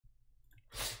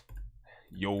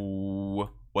Yo,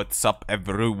 what's up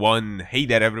everyone? Hey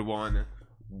there everyone.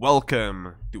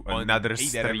 Welcome to another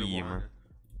stream.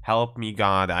 Help me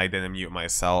God, I didn't mute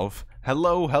myself.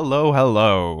 Hello, hello,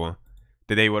 hello.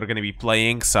 Today we're gonna be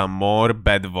playing some more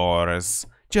Bedwars.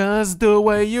 Just the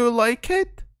way you like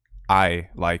it? I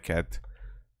like it.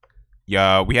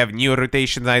 Yeah, we have new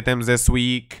rotation items this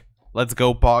week. Let's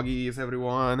go Poggies,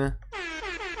 everyone.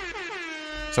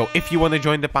 So if you want to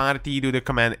join the party, do the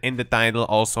command in the title,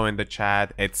 also in the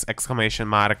chat. It's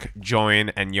 !join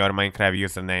and your Minecraft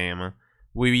username.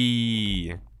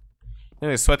 Wee.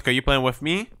 Anyway, Sweatco, you playing with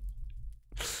me?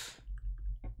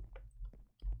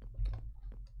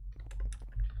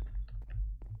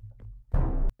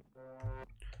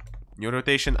 New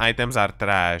rotation items are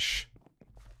trash.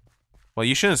 Well,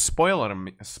 you shouldn't spoil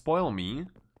me.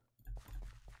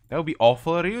 That would be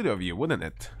awful rude of you, wouldn't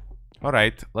it?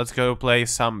 Alright, let's go play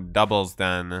some doubles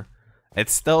then.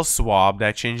 It's still swap,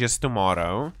 that changes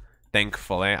tomorrow.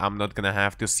 Thankfully, I'm not gonna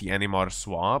have to see any more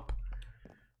swap.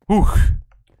 Whew.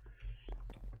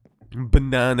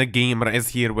 Banana Gamer is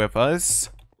here with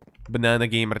us. Banana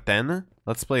Gamer 10.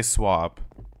 Let's play swap.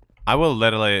 I will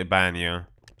literally ban you.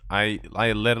 I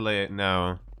literally,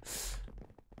 no.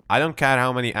 I don't care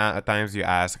how many times you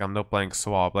ask, I'm not playing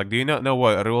swap. Like, do you not know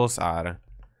what rules are?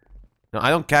 No, I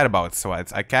don't care about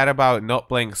sweats. I care about not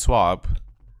playing swap.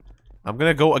 I'm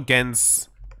gonna go against...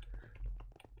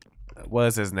 What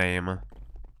is his name?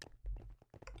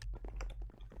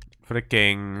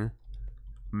 Freaking...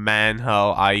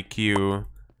 Manhull IQ.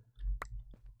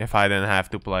 If I didn't have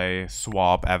to play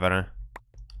swap ever.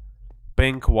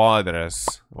 Pink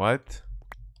Waters. What?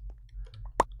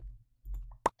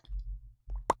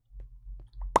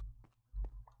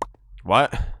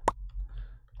 What?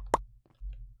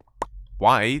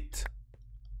 White?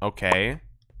 Okay.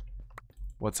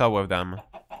 What's up with them?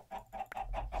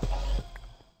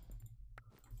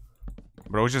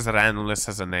 Bro just randomly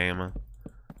says a name.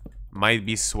 Might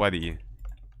be sweaty.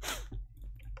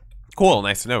 Cool,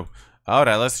 nice to know.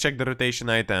 Alright, let's check the rotation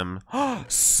item.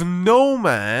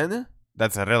 Snowman!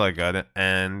 That's really good.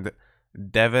 And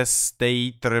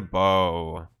Devastator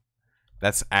Bow.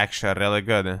 That's actually really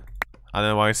good. I don't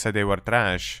know why I said they were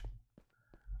trash.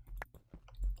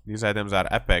 These items are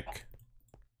epic.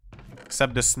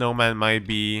 Except the snowman might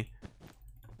be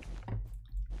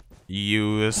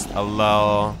used in a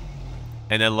little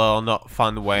not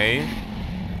fun way.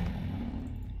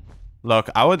 Look,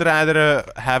 I would rather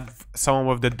have someone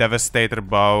with the Devastator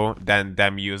bow than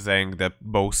them using the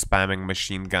bow spamming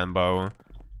machine gun bow.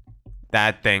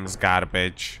 That thing's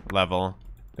garbage level.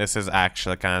 This is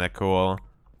actually kind of cool.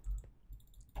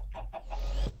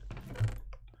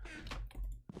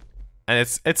 And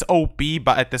it's OP,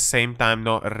 but at the same time,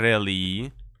 not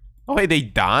really. Oh, wait, they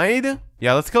died?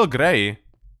 Yeah, let's kill Gray.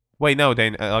 Wait, no,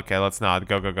 they... okay, let's not.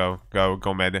 Go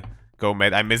mid. Go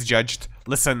mid. I misjudged.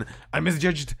 Listen, I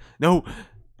misjudged. No.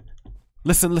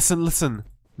 Listen.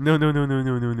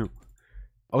 No.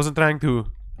 I wasn't trying to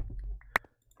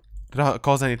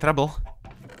cause any trouble.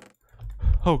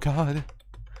 Oh, God.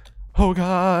 Oh,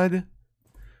 God.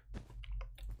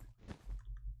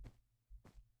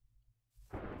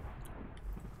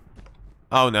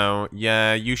 Oh no,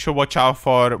 yeah, you should watch out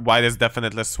for white is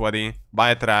definitely sweaty.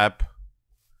 Buy a trap.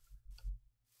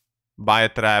 Buy a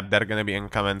trap, they're gonna be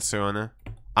incoming soon.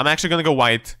 I'm actually gonna go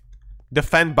white.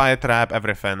 Defend, buy a trap,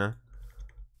 everything.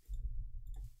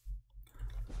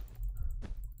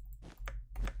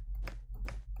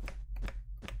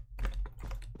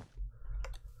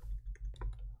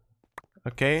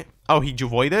 Okay. Oh, he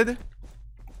avoided?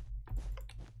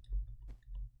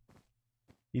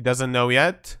 He doesn't know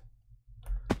yet.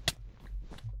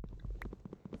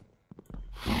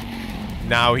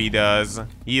 Now he does.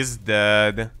 He's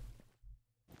dead.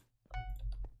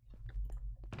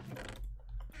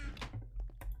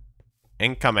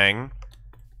 Incoming.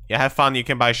 Yeah, have fun. You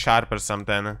can buy sharp or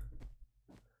something.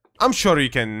 I'm sure you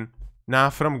can. Nah,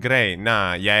 from gray.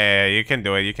 Nah, yeah, you can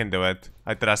do it. You can do it.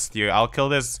 I trust you. I'll kill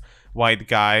this white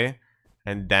guy.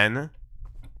 And then...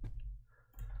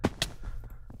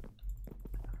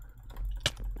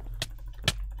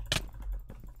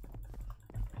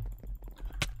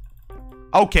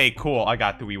 Okay, cool. I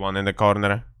got 2v1 in the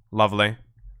corner. Lovely.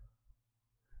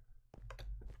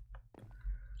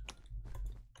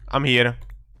 I'm here.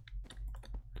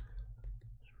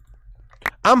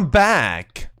 I'm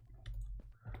back.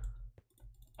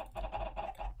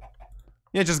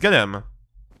 Yeah, just get him.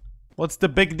 What's the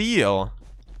big deal?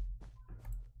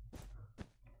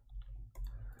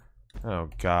 Oh,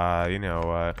 God. You know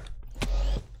what?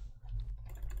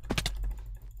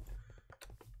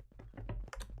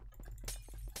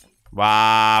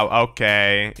 Wow,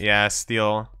 okay. Yeah,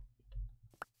 steal.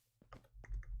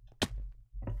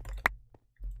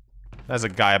 There's a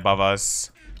guy above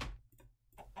us.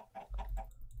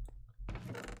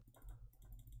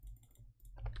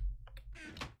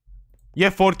 You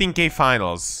have 14k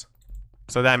finals.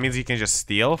 So that means you can just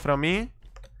steal from me?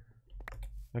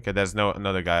 Okay, there's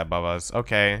another guy above us.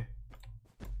 Okay.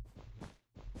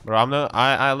 Bro,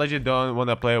 I legit don't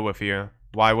wanna play with you.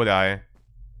 Why would I?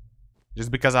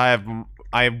 Just because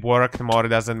I worked more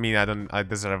doesn't mean I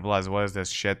deserve less. What is this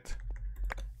shit?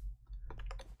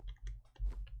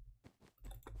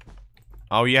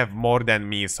 Oh, you have more than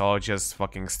me, so I'll just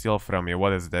fucking steal from you.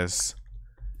 What is this?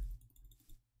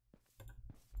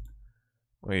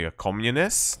 Are you a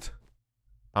communist?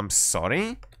 I'm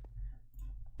sorry?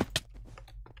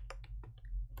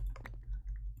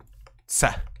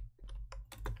 Tsa.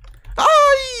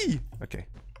 Ay! Okay.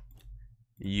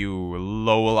 You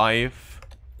lowlife.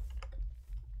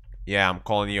 Yeah, I'm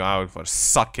calling you out for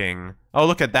sucking. Oh,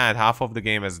 look at that. Half of the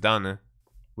game is done.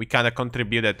 We kind of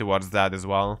contributed towards that as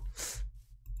well.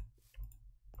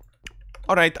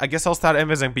 Alright, I guess I'll start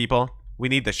invising people. We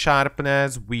need the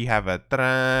sharpness. We have a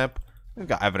trap. We've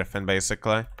got everything,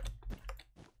 basically.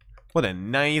 What a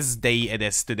nice day it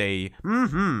is today.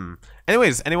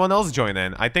 Anyways, anyone else join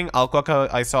in? I think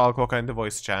I saw Alcoca in the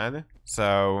voice chat.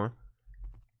 So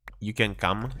you can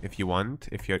come if you want,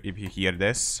 if you hear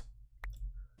this.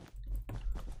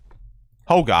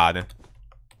 Oh god.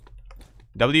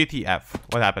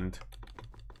 WTF. What happened?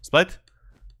 Split?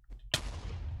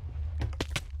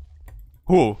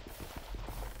 Who?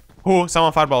 Who?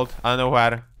 Someone firebolt. I don't know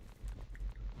where.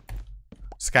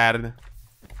 Scared.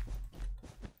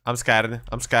 I'm scared.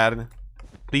 I'm scared.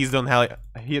 Please don't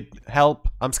help.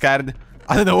 I'm scared.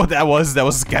 I don't know what that was. That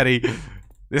was scary.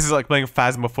 This is like playing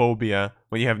Phasmophobia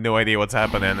when you have no idea what's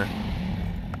happening.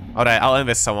 Alright, I'll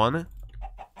invest someone.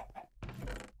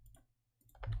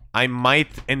 I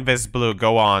might invest blue.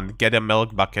 Go on. Get a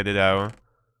milk bucket though.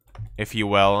 If you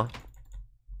will.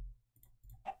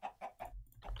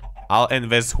 I'll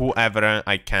invest whoever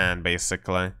I can,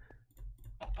 basically.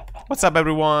 What's up,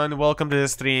 everyone? Welcome to the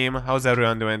stream. How's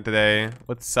everyone doing today?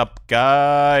 What's up,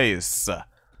 guys?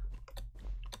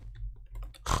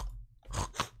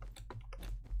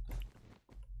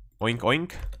 Oink,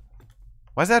 oink.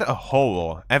 Why is that a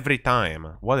hole every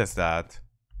time? What is that?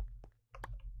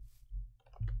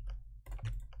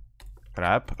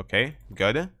 Crap. Okay,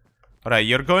 good. Alright,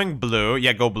 you're going blue.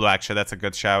 Yeah, go blue, actually. That's a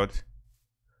good shout.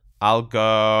 I'll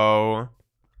go...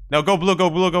 No, go blue, go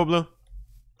blue, go blue.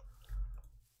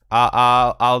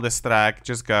 I'll distract.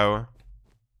 Just go.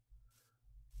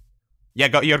 Yeah,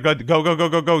 go. You're good. Go, go, go,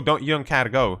 go, go. You don't care.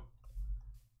 Go.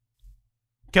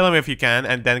 Kill him if you can,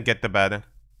 and then get the bed.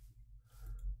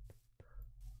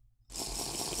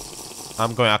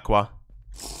 I'm going aqua.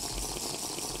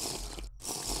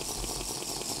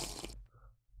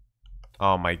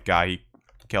 Oh my god, he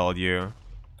killed you.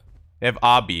 They have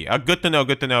Abi. Good to know,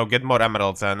 good to know. Get more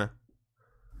emeralds then.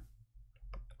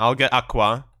 I'll get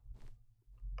aqua.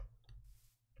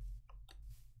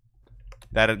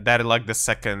 That like the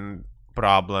second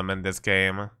problem in this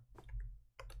game.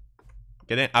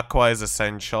 Getting aqua is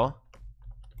essential.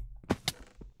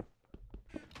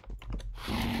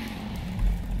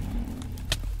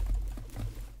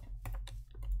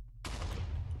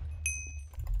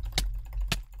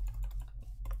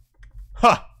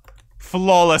 Ha!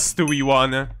 Flawless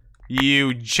 2v1.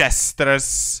 You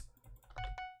jesters.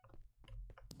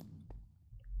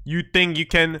 You think you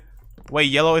can... Wait,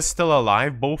 yellow is still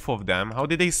alive? Both of them? How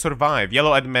did they survive?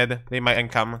 Yellow at mid. They might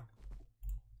come.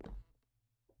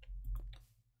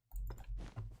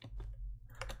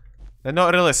 They're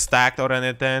not really stacked or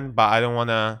anything, but I don't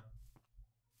wanna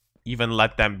even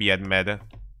let them be at mid.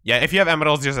 Yeah, if you have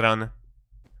emeralds, just run.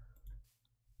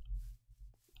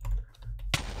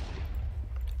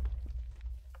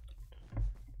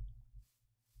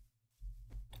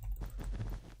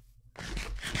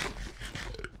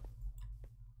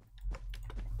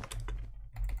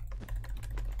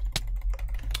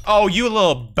 Oh, you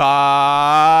little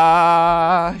bash.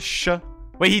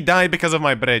 Wait, he died because of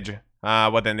my bridge.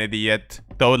 What an idiot.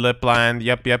 Totally planned.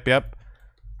 Yep, yep, yep.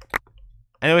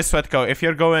 Anyway, Sweatco, if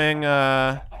you're going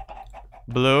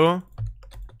blue,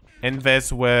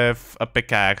 invest with a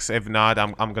pickaxe. If not,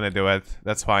 I'm gonna do it.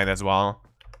 That's fine as well.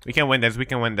 We can win this. We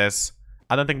can win this.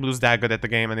 I don't think blue's that good at the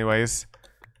game anyways.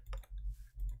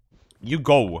 You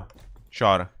go.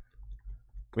 Sure.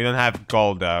 We don't have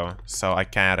gold though, so I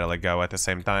can't really go at the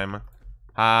same time.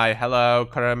 Hi, hello,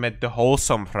 Kermit the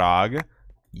Wholesome Frog.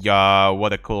 Yo,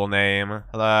 what a cool name.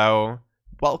 Hello.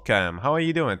 Welcome. How are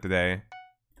you doing today?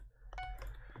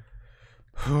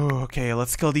 Okay,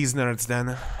 let's kill these nerds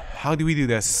then. How do we do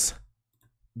this?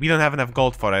 We don't have enough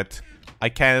gold for it. I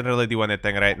can't really do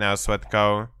anything right now,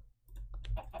 Sweatco.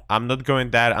 I'm not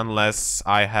going there unless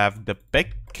I have the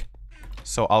pick.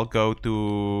 So I'll go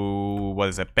to... What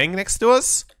is it? Pink next to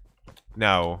us?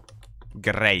 No.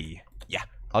 Gray. Yeah.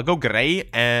 I'll go gray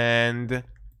and...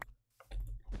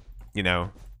 You know.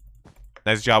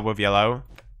 Nice job with yellow.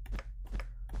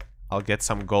 I'll get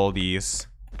some goldies.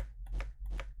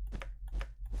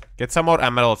 Get some more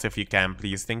emeralds if you can,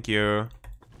 please. Thank you.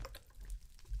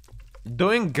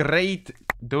 Doing great.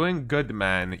 Doing good,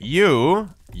 man. You?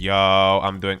 Yo,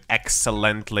 I'm doing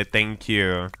excellently. Thank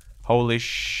you. Holy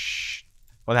sh...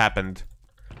 What happened?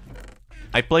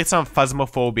 I played some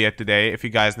Phasmophobia today, if you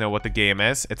guys know what the game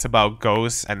is. It's about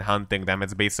ghosts and hunting them.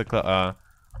 It's basically a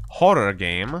horror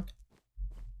game.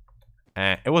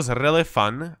 It was really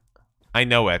fun. I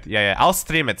know it. Yeah. I'll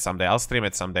stream it someday.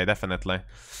 Definitely.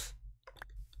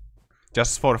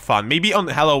 Just for fun. Maybe on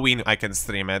Halloween I can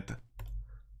stream it.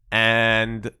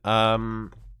 And,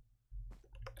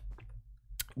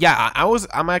 yeah,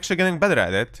 I'm actually getting better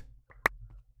at it.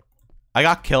 I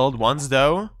got killed once,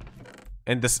 though.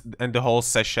 In the whole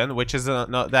session, which is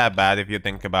not that bad if you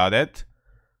think about it.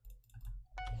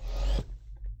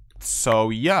 So,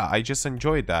 yeah, I just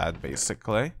enjoyed that,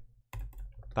 basically.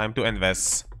 Time to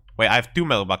invest. Wait, I have 2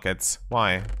 milk buckets.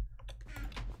 Why?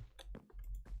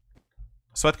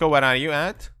 Sweatco, where are you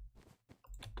at?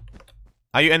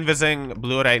 Are you invising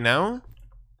blue right now?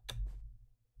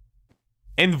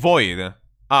 In void.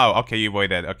 Oh, okay, you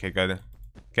voided. Okay, good.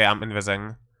 Okay, I'm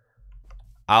invising.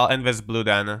 I'll invis blue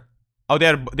then. Oh,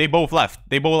 they both left.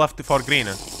 They both left for green.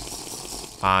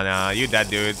 Ah, nah, you dead,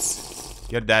 dudes.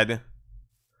 You're dead.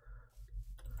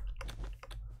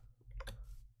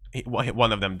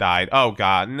 One of them died. Oh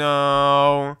god,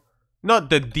 no. Not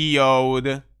the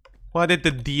diode. Why did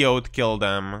the diode kill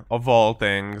them? Of all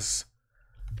things.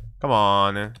 Come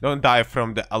on. Don't die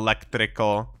from the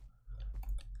electrical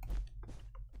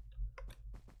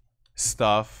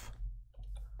stuff.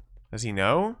 Does he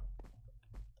know?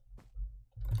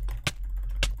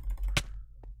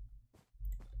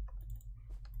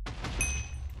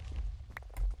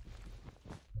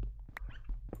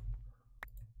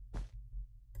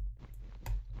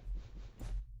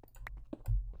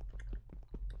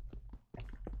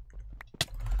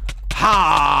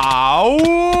 How?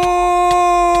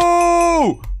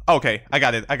 Okay, I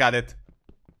got it.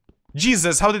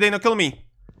 Jesus, how did they not kill me?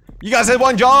 You guys had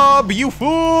one job, you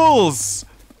fools!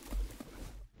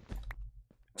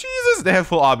 Jesus, they have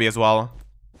full obby as well.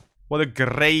 What a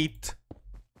great...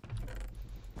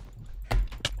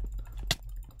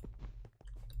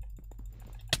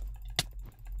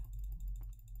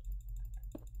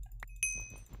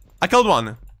 I killed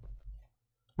one.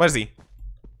 Where's he?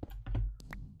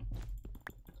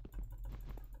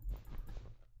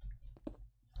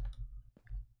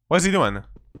 What's he doing?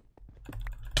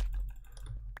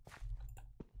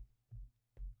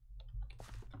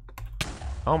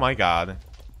 Oh my god.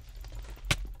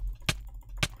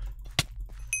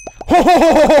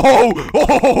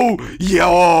 Oh,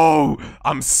 yo!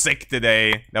 I'm sick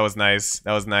today. That was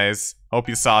nice. Hope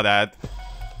you saw that.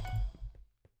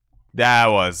 That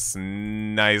was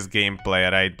nice gameplay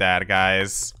right there,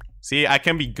 guys. See, I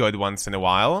can be good once in a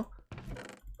while.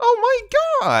 Oh my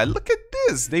god, look at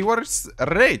this. They were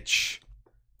rich.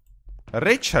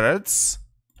 Richards.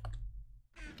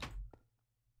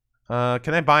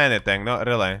 Can I buy anything? Not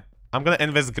really. I'm gonna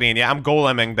invest green. Yeah, I'm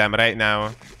goleming them right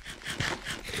now.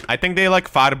 I think they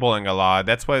like fireballing a lot.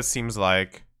 That's what it seems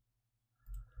like.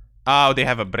 Oh, they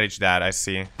have a bridge there. I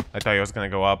see. I thought he was gonna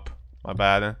go up. My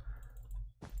bad.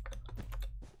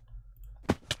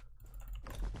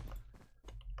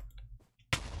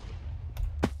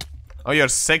 Oh, you're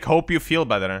sick? Hope you feel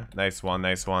better. Nice one.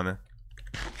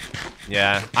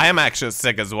 Yeah, I am actually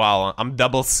sick as well. I'm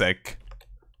double sick.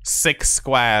 Sick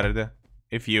squared,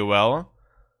 if you will.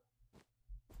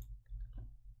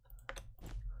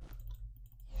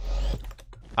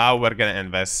 Oh, we're gonna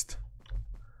invest.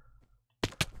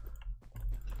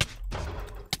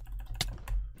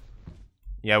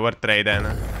 Yeah, we're trading.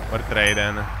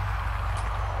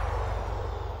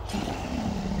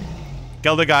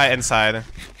 Kill the guy inside.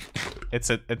 It's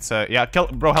a yeah, kill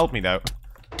bro, help me though.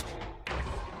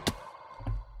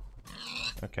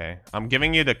 Okay, I'm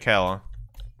giving you the kill.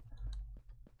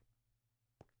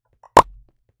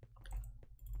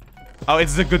 Oh,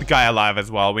 it's the good guy alive as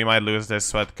well. We might lose this,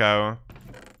 Sweatco.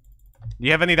 Do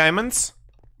you have any diamonds?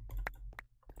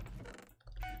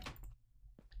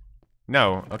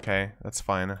 No, okay, that's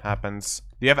fine. Happens.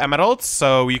 Do you have emeralds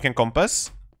so you can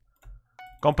compass?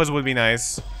 Compass would be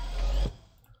nice.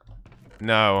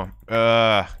 No.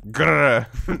 Grr.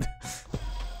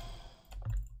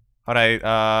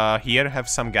 Alright, here, have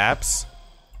some gaps.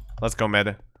 Let's go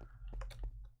mid.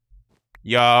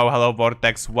 Yo, hello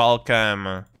Vortex,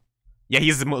 welcome. Yeah,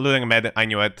 he's looting mid, I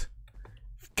knew it.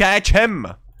 Catch him!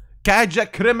 Catch a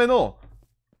criminal!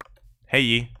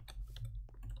 Hey.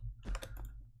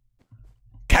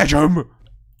 Catch him!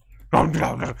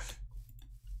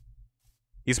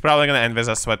 He's probably gonna invis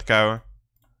a Sweatco.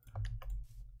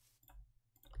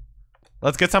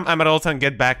 Let's get some emeralds and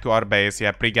get back to our base.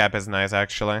 Yeah, pre-gap is nice,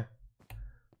 actually.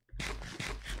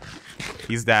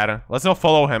 He's dead. Let's not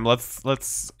follow him. Let's...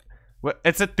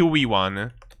 It's a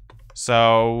 2v1.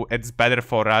 So, it's better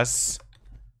for us.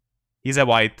 He's a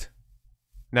white.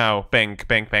 No, pink.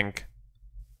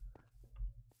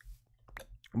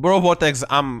 Bro, Vortex,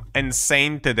 I'm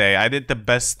insane today. I did the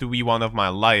best 2v1 of my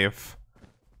life.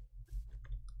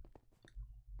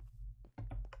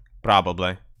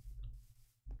 Probably.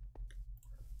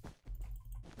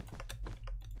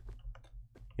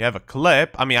 You have a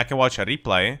clip? I mean, I can watch a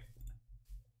replay.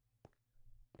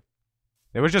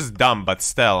 They were just dumb, but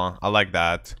still, I like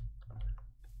that.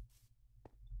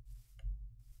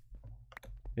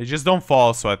 You just don't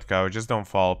fall, Sweatco. Just don't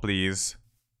fall, please.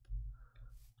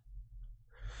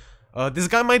 This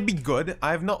guy might be good.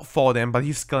 I have not fought him, but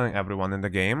he's killing everyone in the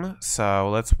game. So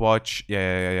let's watch.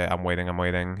 Yeah. I'm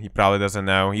waiting. He probably doesn't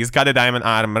know. He's got a diamond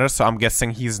armor, so I'm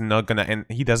guessing he's not gonna.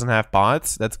 He doesn't have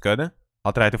pots. That's good.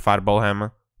 I'll try to fireball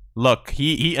him. Look,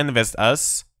 he invests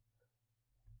us.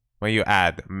 When you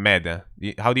add mid,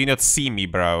 how do you not see me,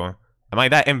 bro? Am I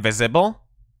that invisible?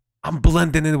 I'm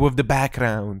blending in with the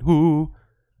background. Who?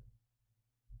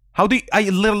 How do I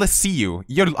literally see you?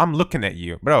 I'm looking at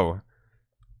you, bro.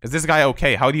 Is this guy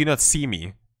okay? How do you not see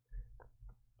me?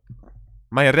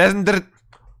 My render...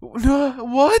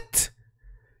 What?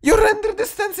 Your render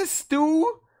distance is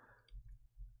 2?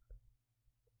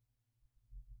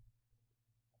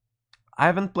 I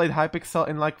haven't played Hypixel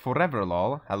in like forever,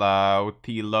 lol. Hello,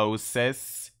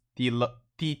 Tilosis.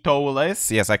 Titolis?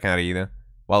 Yes, I can read.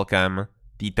 Welcome,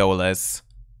 Titolis.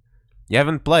 You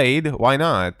haven't played? Why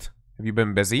not? Have you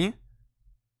been busy?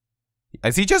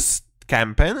 Is he just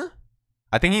camping?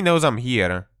 I think he knows I'm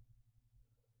here.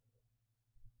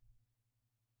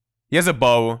 He has a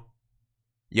bow.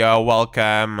 Yo,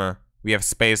 welcome. We have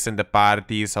space in the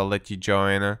party, so I'll let you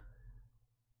join.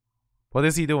 What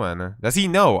is he doing? Does he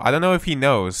know? I don't know if he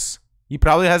knows. He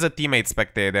probably has a teammate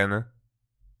spectating.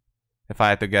 If I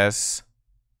had to guess.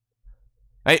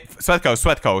 Hey,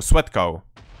 Sweatco.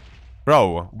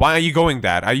 Bro, why are you going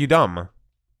there? Are you dumb?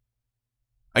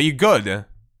 Are you good?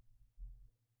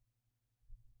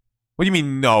 What do you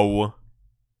mean, no?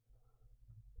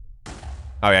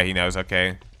 Oh yeah, he knows,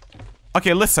 okay.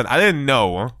 Okay, listen, I didn't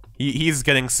know. He's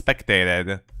getting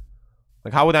spectated.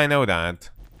 Like, how would I know that?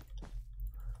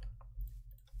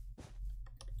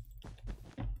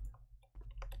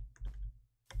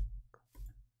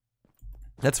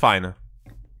 That's fine.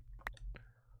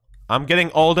 I'm getting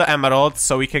all the emeralds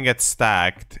so we can get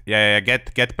stacked. Yeah,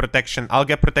 get protection. I'll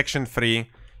get protection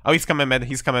free. Oh, he's coming mid.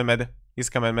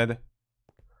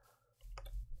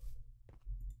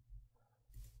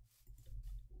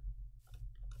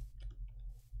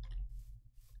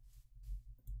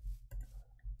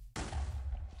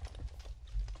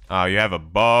 Oh, you have a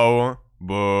bow.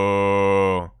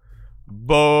 Boo.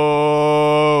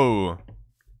 Boo.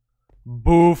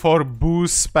 Boo for boo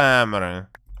spammer.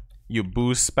 You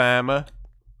boo spammer.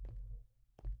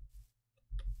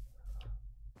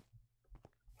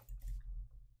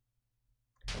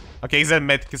 Okay, he's at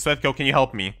mid. Sweatco, can you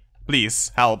help me?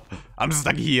 Please, help. I'm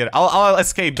stuck here. I'll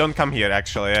escape. Don't come here,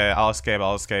 actually. Yeah, I'll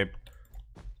escape.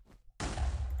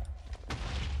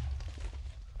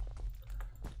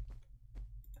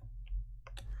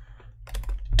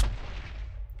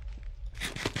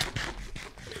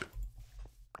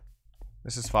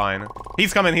 This is fine.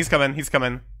 He's coming.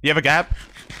 You have a gap?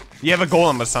 You have a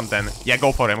golem or something. Yeah,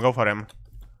 go for him.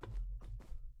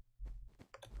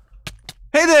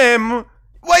 Hit him!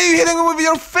 Why are you hitting him with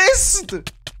your fist?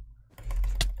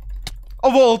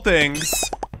 Of all things.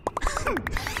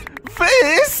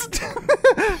 Fist?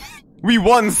 We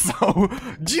won, so...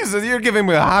 Jesus, you're giving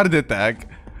me a heart attack.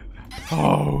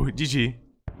 Oh, GG.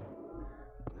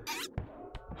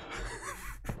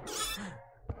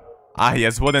 Ah,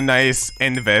 yes, what a nice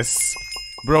invis.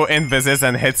 Bro invises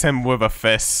and hits him with a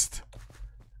fist.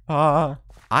 I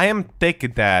am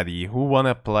Thick Daddy. Who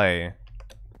wanna play?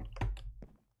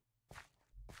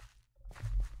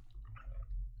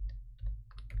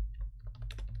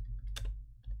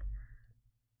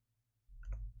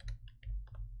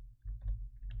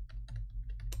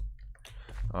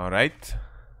 Alright.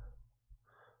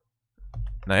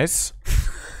 Nice.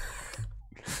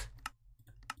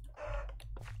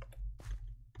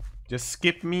 Just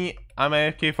skip me. I'm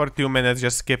AFK for 2 minutes.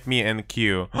 Just skip me in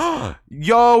queue.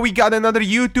 Yo, we got another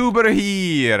YouTuber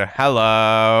here.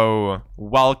 Hello.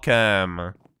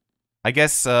 Welcome. I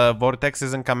guess Vortex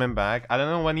isn't coming back. I don't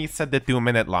know when he said the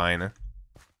 2-minute line.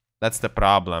 That's the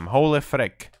problem. Holy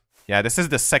frick. Yeah, this is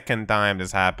the second time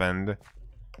this happened.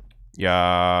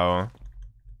 Yo.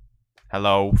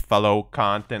 Hello, fellow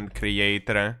content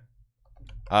creator.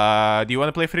 Do you want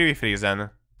to play 3v3s then?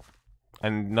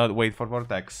 And not wait for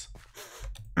Vortex?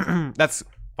 That's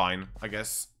fine, I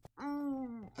guess.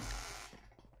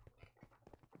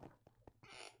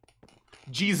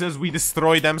 Jesus, we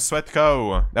destroyed them,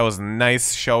 Sweatco. That was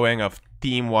nice showing of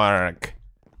teamwork.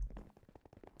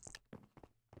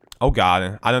 Oh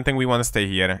god, I don't think we want to stay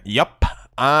here. Yup,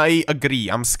 I agree.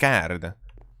 I'm scared.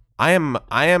 I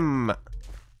am...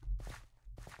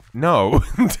 No.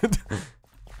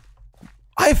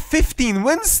 I have 15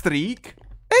 win streak.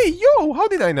 Hey, yo, how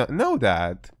did I not know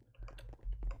that?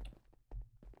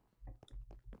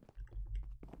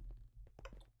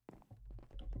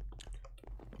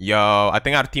 Yo, I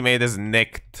think our teammate is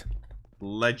nicked.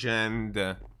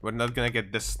 Legend. We're not gonna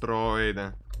get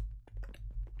destroyed.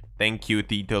 Thank you,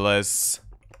 Titulus.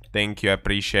 Thank you,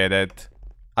 appreciate it.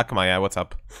 Akmaya, what's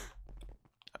up?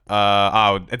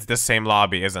 Oh, it's the same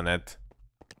lobby, isn't it?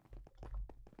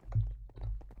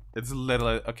 It's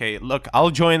literally okay. Look, I'll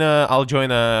join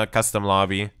a custom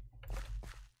lobby.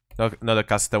 Not a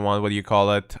custom one. What do you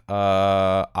call it?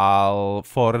 I'll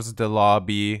force the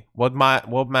lobby. What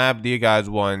map do you guys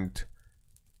want?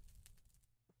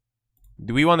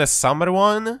 Do we want a summer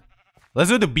one? Let's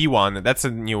do the B one. That's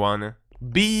a new one.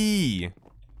 B.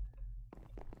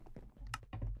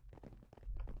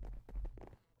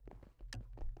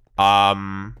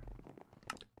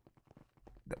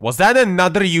 Was that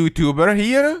another YouTuber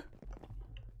here?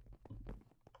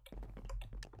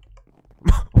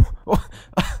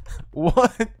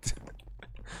 What?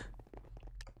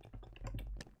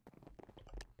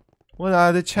 What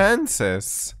are the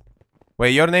chances?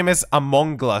 Wait, your name is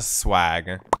Among Us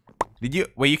Swag. Did you...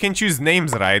 Wait, you can choose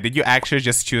names, right? Did you actually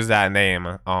just choose that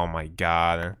name? Oh my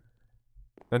god.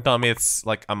 Don't tell me it's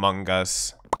like Among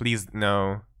Us. Please,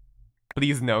 no.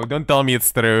 Please, no. Don't tell me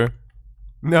it's true.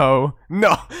 No.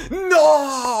 No.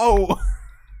 No!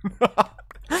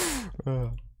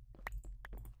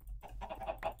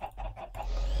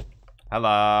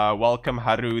 Hello. Welcome,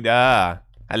 Haruda.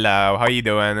 Hello. How you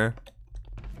doing?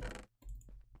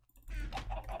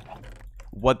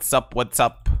 What's up? What's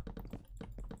up?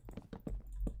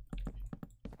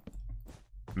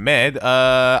 Mid?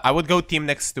 I would go team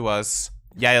next to us.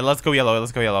 Yeah, let's go yellow.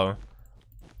 Let's go yellow.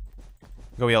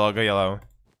 Go yellow. Go yellow.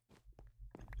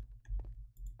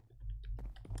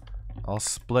 I'll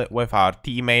split with our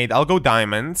teammate. I'll go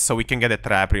diamond so we can get a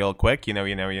trap real quick. You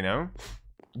know.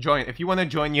 Join. If you want to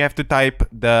join, you have to type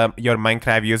your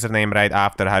Minecraft username right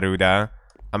after Haruda.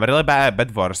 I'm really bad at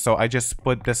Bedwars, so I just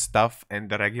put the stuff in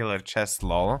the regular chest,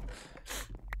 lol.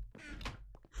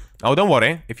 Oh, don't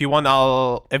worry. If you want,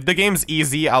 if the game's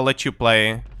easy, I'll let you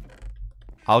play.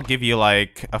 I'll give you,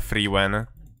 like, a free win.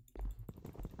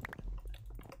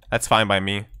 That's fine by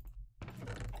me.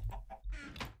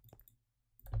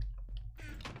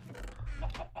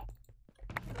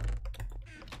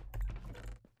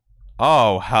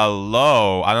 Oh,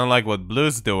 hello. I don't like what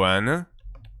blue's doing.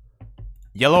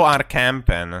 Yellow are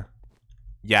camping.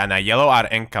 Yeah, nah, yellow are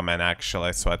incoming,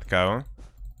 actually, Sweatco.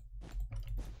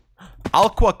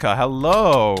 Alquaka,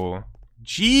 hello.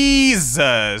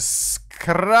 Jesus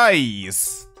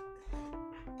Christ.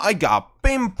 I got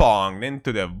ping-ponged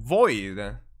into the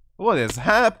void. What is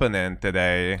happening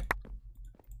today?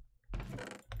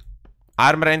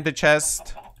 Armor in the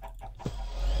chest.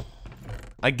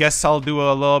 I guess I'll do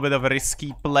a little bit of a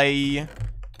risky play.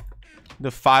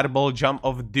 The fireball jump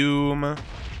of doom. Oh,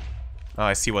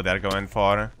 I see what they're going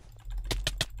for.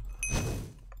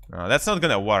 No, that's not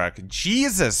gonna work.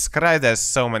 Jesus Christ, there's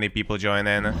so many people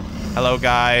joining. Hello,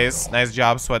 guys. Nice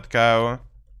job, Sweatco.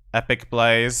 Epic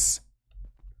plays.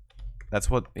 That's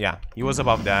what... Yeah, he was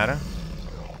above there.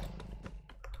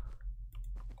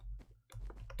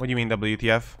 What do you mean,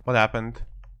 WTF? What happened?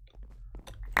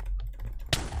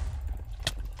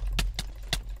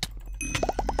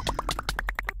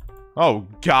 Oh,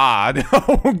 God.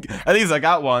 At least I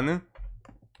got one.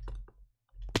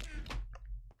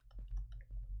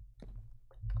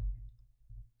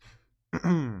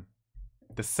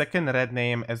 The second red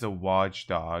name is a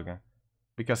watchdog.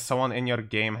 Because someone in your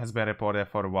game has been reported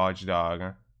for watchdog.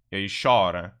 Are you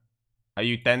sure? Are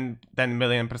you 10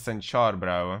 million% sure,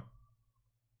 bro?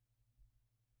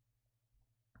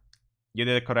 You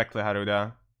did it correctly,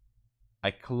 Haruda.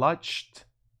 I clutched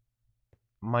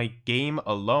my game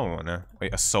alone.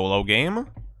 Wait, a solo game?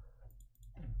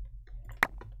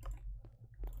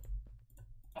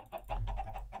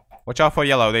 Watch out for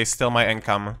yellow, they steal my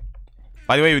income.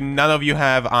 By the way, none of you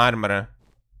have armor.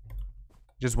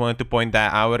 Just wanted to point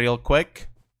that out real quick.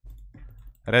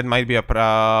 Red might be a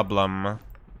problem.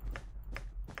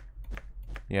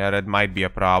 Yeah, red might be a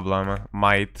problem.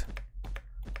 Might.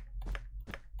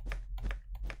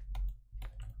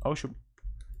 Oh, shoot.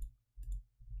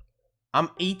 I'm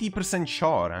 80%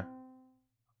 sure.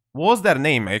 What was their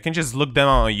name? I can just look them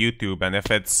on YouTube, and if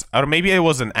it's... Or maybe it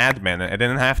was an admin. It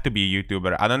didn't have to be a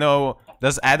YouTuber. I don't know.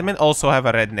 Does admin also have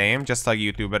a red name, just like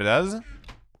YouTuber does?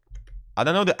 I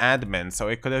don't know the admin, so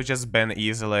it could have just been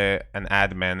easily an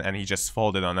admin, and he just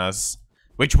folded on us.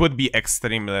 Which would be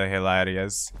extremely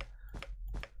hilarious.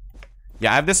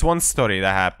 Yeah, I have this one story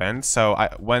that happened. So,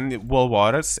 when World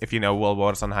Wars, if you know World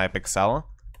Wars on Hypixel,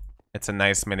 it's a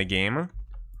nice minigame.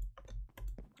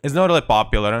 It's not really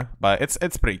popular, but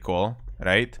it's pretty cool,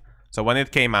 right? So when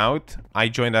it came out, I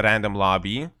joined a random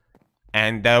lobby,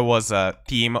 and there was a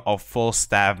team of full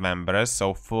staff members,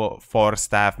 so 4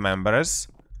 staff members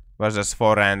versus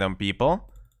 4 random people.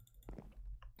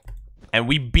 And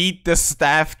we beat the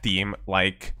staff team,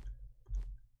 like,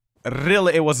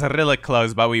 really, it was really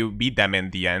close, but we beat them in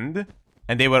the end.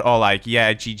 And they were all like,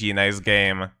 yeah, GG, nice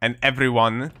game. And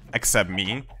everyone, except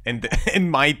me, in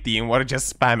my team were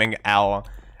just spamming L.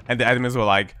 And the admins were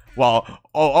like, well,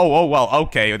 well,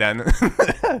 okay then.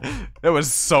 They were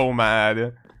so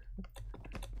mad.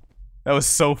 That was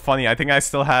so funny. I think I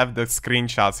still have the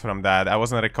screenshots from that. I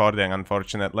wasn't recording,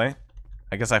 unfortunately.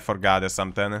 I guess I forgot or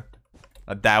something.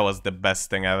 That was the best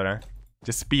thing ever.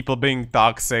 Just people being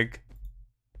toxic.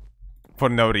 For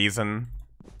no reason.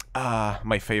 Ah,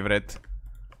 my favorite.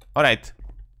 Alright.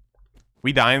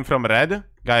 We dying from red?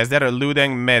 Guys, they're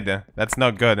looting mid. That's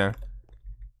not good.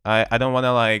 I don't want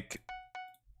to, like,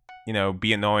 you know,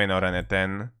 be annoying or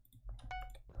anything.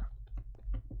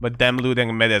 But them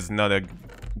looting mid is not a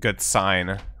good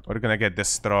sign. We're gonna get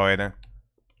destroyed.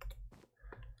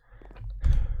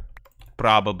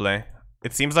 Probably.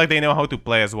 It seems like they know how to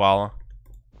play as well.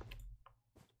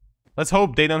 Let's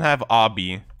hope they don't have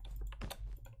obby.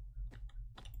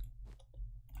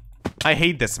 I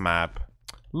hate this map.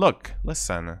 Look,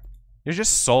 listen. You're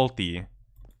just salty.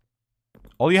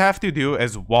 All you have to do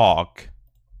is walk.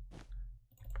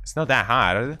 It's not that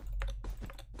hard.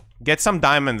 Get some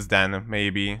diamonds then,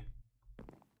 maybe.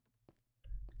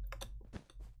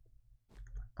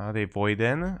 Are they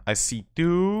voiding? I see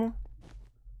 2.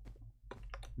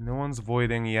 No one's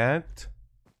voiding yet.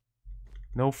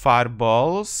 No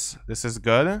fireballs. This is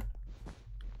good.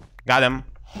 Got him.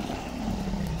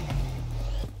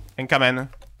 Incoming.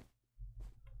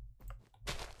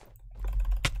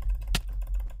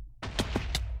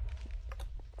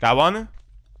 Got one.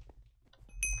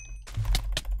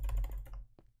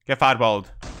 Get fireballed.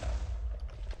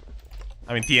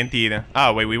 I mean TNT'd.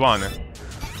 Oh, wait, we won.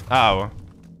 Oh.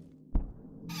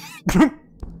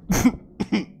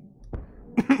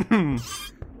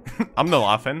 I'm not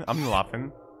laughing. I'm not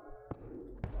laughing.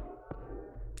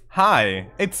 Hi,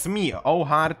 it's me,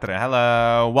 O'Hartre.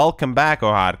 Hello. Welcome back,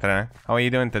 O'Hartre. How are you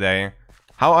doing today?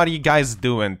 How are you guys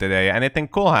doing today? Anything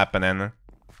cool happening?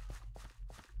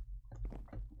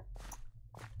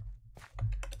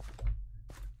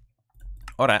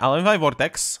 Alright, I'll invite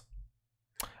Vortex.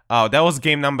 Oh, that was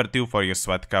game number 2 for you,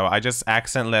 Sweatco. I just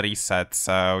accidentally reset,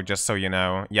 so just so you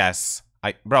know. Yes.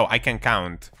 Bro, I can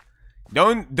count.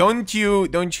 Don't you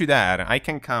dare. I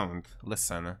can count.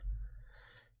 Listen.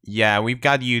 Yeah, we've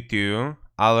got you 2.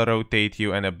 I'll rotate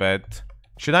you in a bit.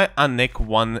 Should I unnick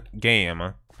one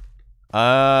game?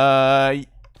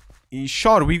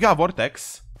 Sure, we've got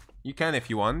Vortex. You can if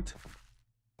you want.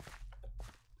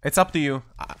 It's up to you.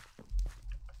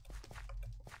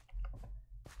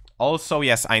 Also,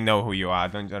 yes, I know who you are.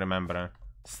 Don't you remember?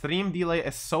 Stream delay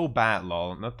is so bad,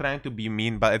 lol. Not trying to be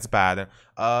mean, but it's bad.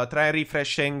 Try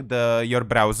refreshing your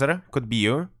browser. Could be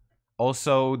you.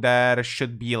 Also, there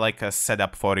should be like a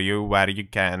setup for you where you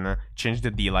can change the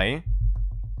delay.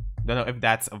 Don't know if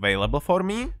that's available for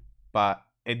me, but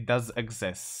it does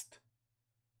exist.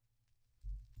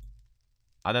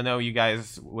 I don't know, you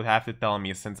guys would have to tell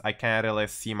me since I can't really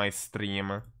see my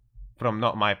stream from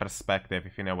not my perspective,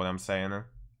 if you know what I'm saying.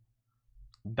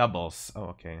 Doubles. Oh,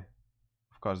 okay.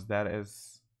 Of course, that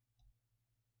is...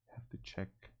 I have to check.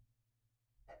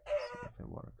 See if it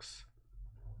works.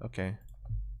 Okay.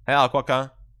 Hey,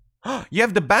 Alquaka. You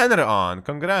have the banner on.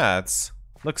 Congrats.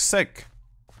 Looks sick.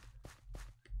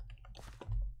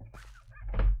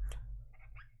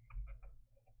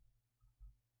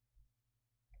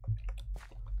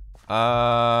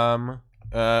 Are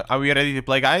we ready to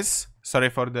play, guys? Sorry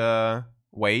for the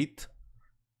wait.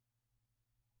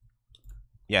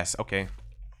 Yes, okay.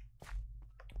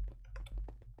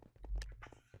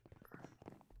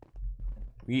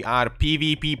 We are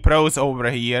PvP pros over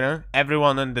here.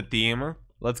 Everyone on the team.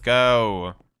 Let's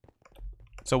go.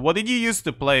 So what did you used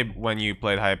to play when you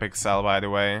played Hypixel, by the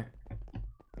way?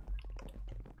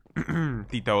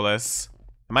 Titolis.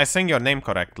 Am I saying your name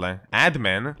correctly?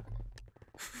 Admin?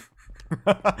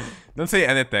 Don't say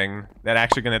anything. They're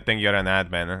actually gonna think you're an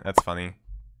admin. That's funny.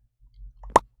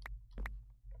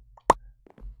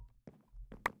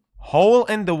 Hole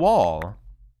in the wall.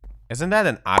 Isn't that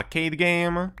an arcade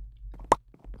game?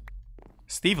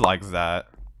 Steve likes that.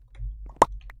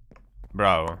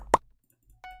 Bro.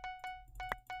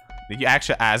 Did you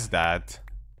actually ask that?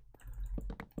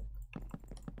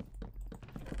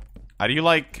 Are you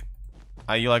like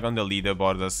on the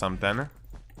leaderboard or something?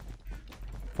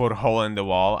 For hole in the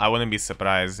wall? I wouldn't be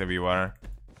surprised if you were.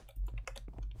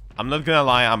 I'm not gonna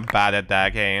lie, I'm bad at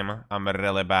that game. I'm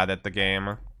really bad at the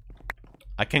game.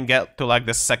 I can get to like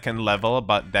the second level,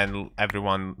 but then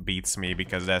everyone beats me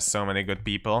because there's so many good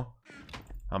people.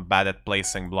 I'm bad at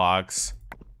placing blocks.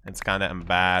 It's kinda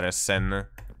embarrassing.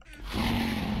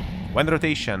 When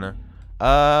rotation?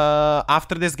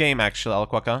 After this game, actually,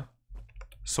 Alquaka.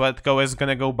 Sweatco is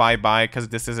gonna go bye-bye because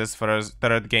this is his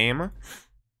third game.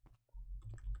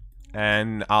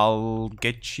 And I'll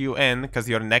get you in because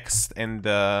you're next in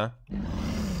the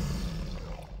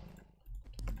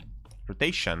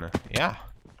rotation. Yeah.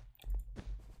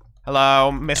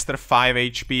 Hello, Mr. 5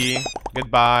 HP.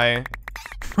 Goodbye.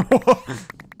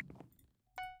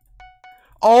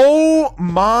 Oh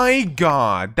my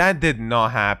god, that did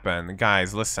not happen.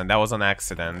 Guys, listen, that was an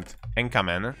accident.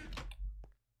 Incoming.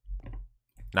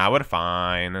 Now we're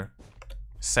fine.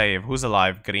 Save. Who's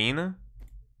alive? Green?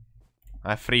 I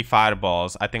have 3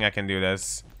 fireballs. I think I can do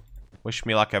this. Wish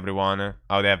me luck, everyone.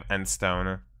 Oh, they have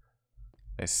endstone.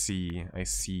 I see. I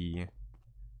see.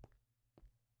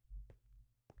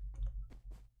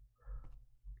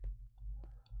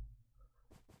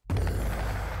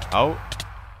 Oh.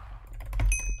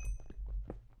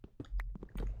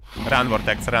 Run,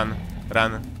 Vortex, run.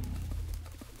 Run.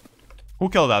 Who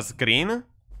killed us? Green?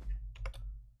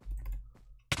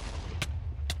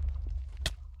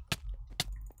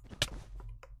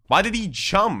 Why did he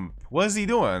jump? What is he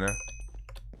doing?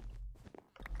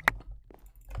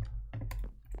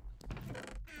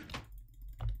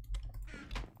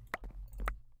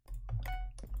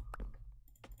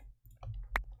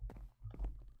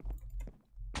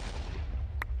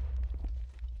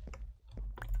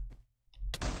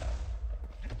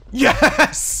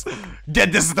 Yes!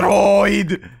 Get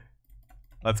destroyed!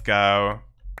 Let's go.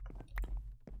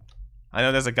 I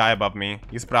know there's a guy above me.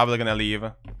 He's probably gonna leave.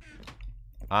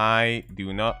 I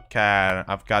do not care.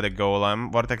 I've got a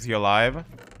golem. Vortex, you alive?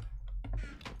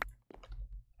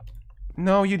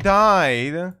 No, you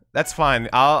died. That's fine.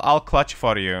 I'll clutch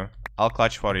for you. I'll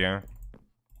clutch for you.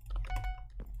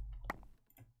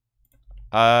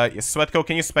 Sweatco,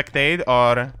 can you spectate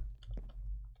or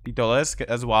Titolisk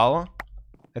as well?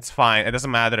 It's fine. It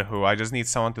doesn't matter who. I just need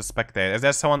someone to spectate. Is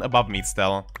there someone above me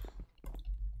still?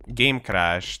 Game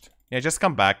crashed. Yeah, just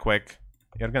come back quick.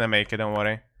 You're gonna make it, don't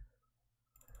worry.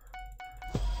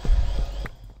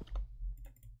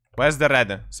 Where's the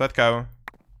red? Sweatco.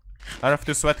 RF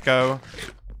to Sweatco.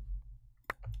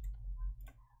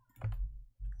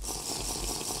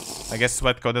 I guess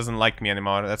Sweatco doesn't like me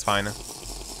anymore. That's fine.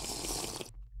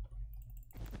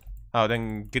 Oh,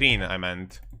 then green I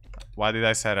meant. Why did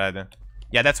I say red?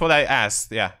 Yeah, that's what I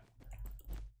asked. Yeah.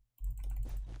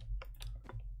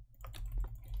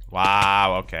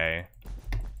 Wow, okay.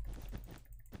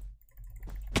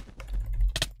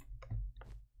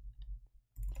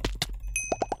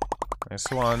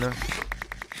 Nice one.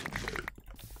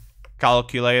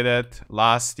 Calculated.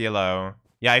 Last yellow.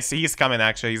 Yeah, I see he's coming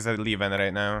actually. He's leaving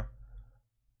right now.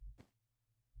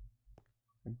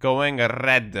 Going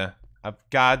red. I've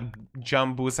got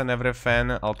jump boost and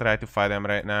everything. I'll try to fight him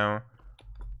right now.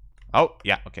 Oh,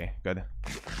 yeah, okay, good.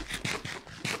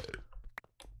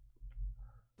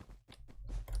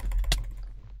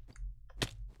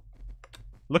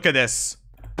 Look at this.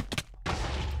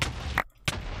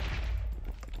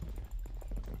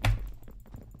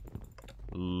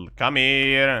 Come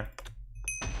here.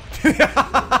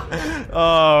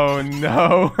 Oh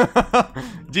no.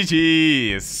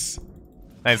 GG's.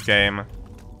 Nice game.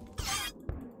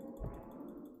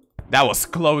 That was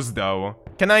close though.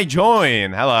 Can I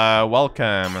join? Hello,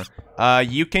 welcome.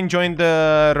 You can join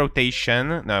the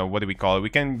rotation. No, what do we call it? We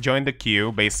can join the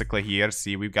queue basically here.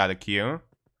 See, we've got a queue.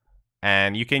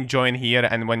 And you can join here,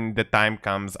 and when the time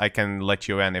comes, I can let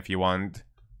you in if you want.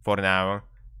 For now.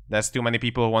 There's too many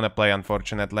people who want to play,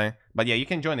 unfortunately. But yeah, you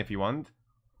can join if you want.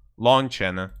 Launch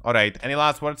in. Alright, any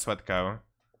last words, Sweatco?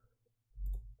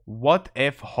 What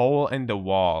if hole in the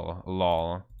wall?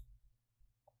 Lol.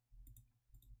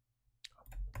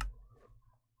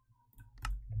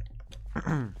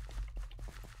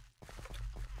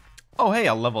 Oh, hey,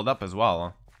 I leveled up as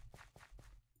well.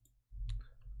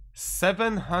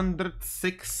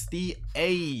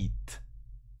 768.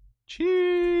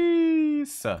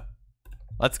 Jeez.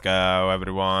 Let's go,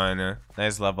 everyone.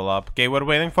 Nice level up. Okay, we're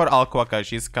waiting for Alquaka.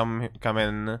 She's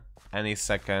coming any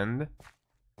second.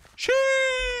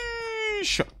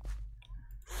 Sheesh.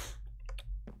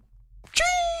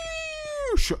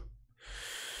 Sheesh.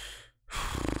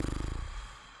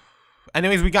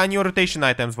 Anyways, we got new rotation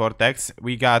items, Vortex.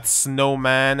 We got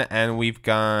Snowman, and we've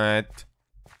got...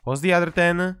 What's the other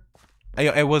thing?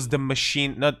 It was the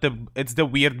machine, not the... It's the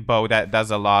weird bow that does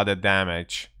a lot of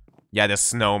damage. Yeah, the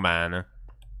Snowman.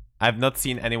 I've not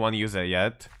seen anyone use it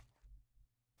yet.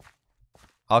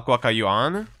 Alquak, are you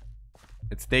on?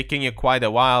 It's taking you quite a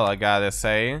while, I gotta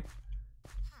say.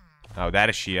 Oh,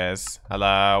 there she is.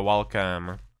 Hello,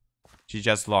 welcome. She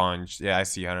just launched. Yeah, I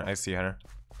see her. I see her.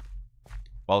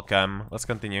 Welcome. Let's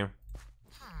continue.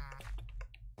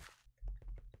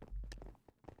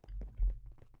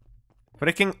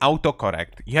 Freaking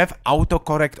autocorrect. You have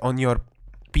autocorrect on your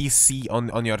PC,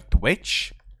 on your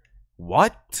Twitch?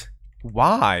 What?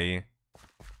 Why?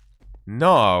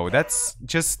 No, that's...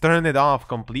 Just turn it off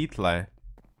completely.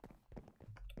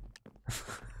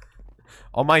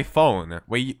 On my phone.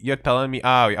 Wait, you're telling me...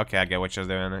 Oh, okay, I get what you're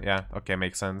doing. Yeah, okay,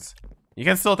 makes sense. You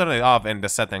can still turn it off in the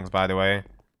settings, by the way.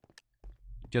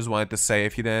 Just wanted to say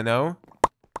if you didn't know.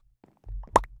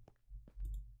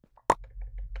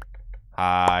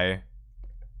 Hi.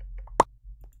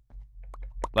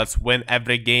 Let's win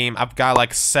every game. I've got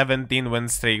like 17 win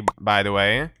streak, by the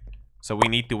way. So we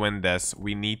need to win this.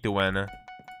 We need to win.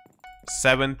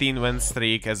 17 win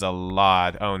streak is a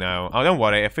lot. Oh no. Oh, don't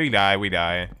worry. If we die, we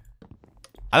die.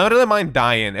 I don't really mind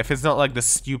dying if it's not like the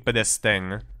stupidest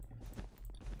thing.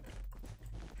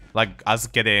 Like us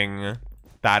getting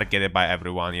targeted by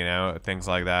everyone, you know? Things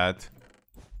like that.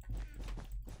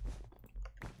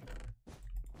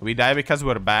 We die because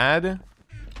we're bad?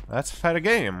 That's fair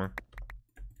game.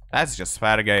 That's just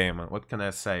fair game. What can I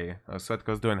say? Oh,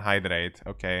 Sweatco's doing hydrate.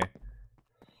 Okay.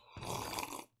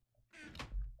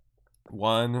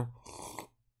 1,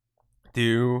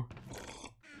 2,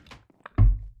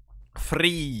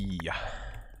 3.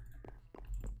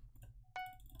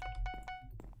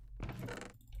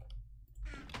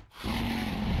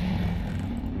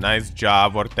 Nice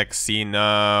job,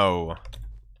 Vortexino.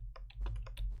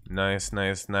 Nice,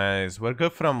 nice, nice. We're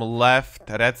good from left.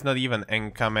 Red's not even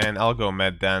incoming. I'll go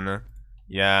mid then.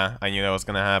 Yeah, I knew that was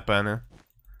gonna happen.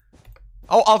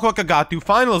 Oh, Alquaka got 2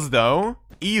 finals though.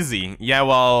 Easy. Yeah,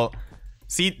 well...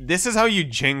 See, this is how you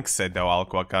jinx it though,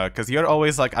 Alquaka. Because you're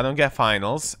always like, I don't get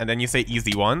finals. And then you say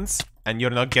easy ones. And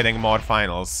you're not getting more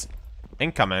finals.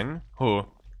 Incoming? Who?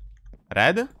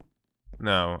 Red?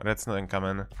 No, Red's not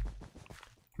incoming.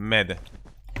 Mid.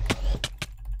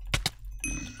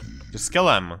 Just kill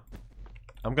him.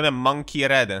 I'm gonna monkey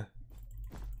Red.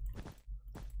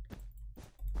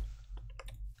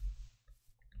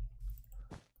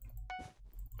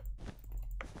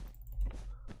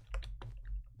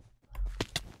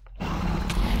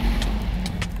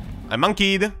 I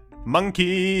monkeyed.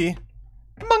 Monkey.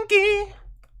 Monkey.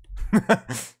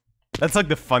 That's like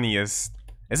the funniest.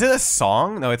 Is it a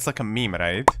song? No, it's like a meme,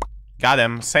 right? Got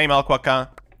him. Same Alquaka.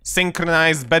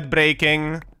 Synchronized bed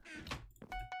breaking.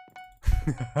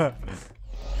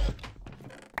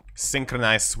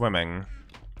 Synchronized swimming.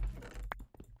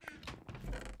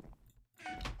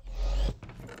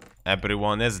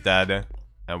 Everyone is dead.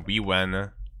 And we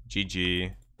win.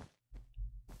 GG.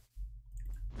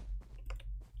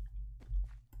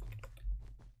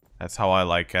 That's how I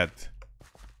like it.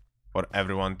 For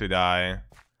everyone to die.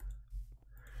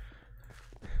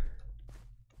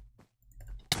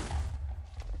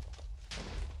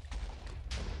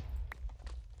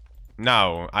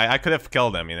 No, I could have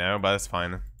killed him, you know, but it's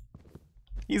fine.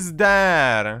 He's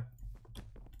there.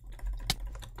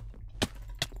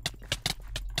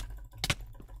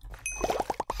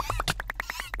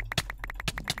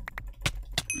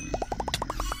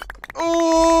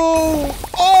 Oh!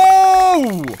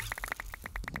 Oh!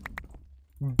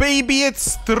 Baby,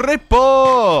 it's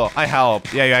triple! I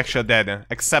help. Yeah, you actually did.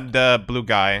 Except the blue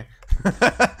guy.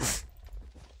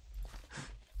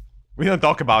 We don't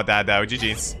talk about that though.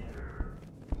 GG's.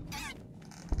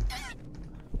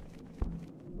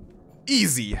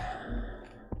 Easy.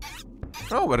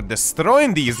 Oh, we're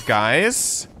destroying these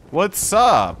guys. What's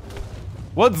up?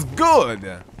 What's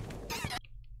good?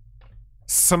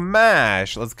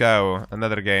 Smash. Let's go.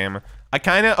 Another game. I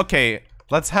kinda... Okay,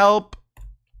 let's help...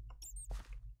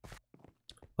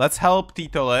 Let's help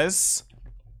Titolis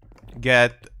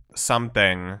get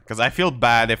something. Because I feel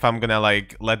bad if I'm gonna,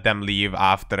 like, let them leave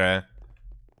after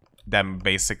them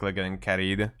basically getting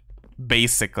carried.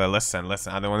 Basically, listen.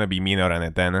 I don't want to be mean or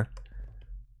anything.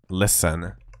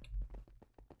 Listen.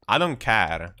 I don't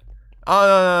care.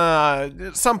 Oh,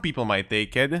 no. Some people might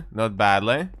take it. Not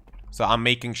badly. So I'm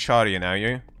making sure, you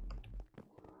know,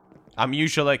 I'm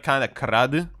usually kind of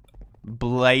crud.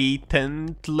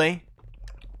 Blatantly.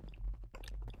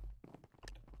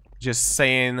 Just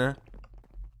saying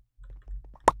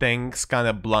things kind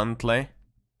of bluntly.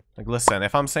 Like, listen,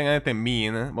 if I'm saying anything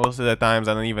mean, most of the times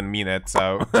I don't even mean it,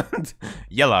 so...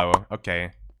 Yellow,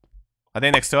 okay. Are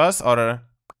they next to us, or...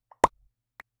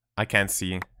 I can't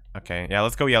see. Okay, yeah,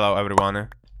 let's go yellow, everyone.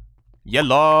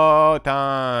 Yellow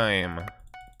time!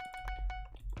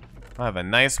 I have a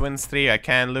nice win streak, I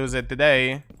can't lose it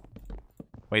today.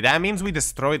 Wait, that means we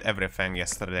destroyed everything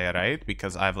yesterday, right?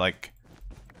 Because I had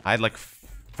like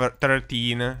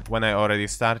 13 when I already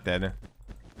started.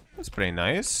 That's pretty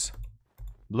nice.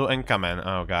 Blue incoming.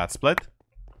 Oh god, split?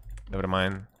 Never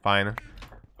mind. Fine.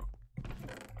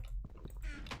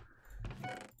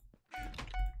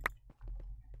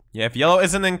 Yeah, if yellow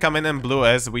isn't incoming and blue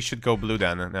is, we should go blue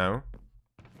then. No?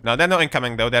 No, they're not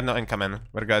incoming though. They're not incoming.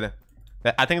 We're good.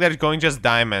 I think they're going just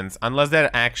diamonds. Unless they're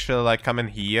actually like coming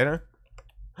here.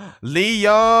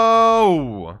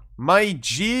 Leo! My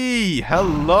G!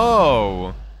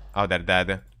 Hello! Oh, they're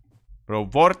dead. Bro,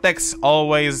 Vortex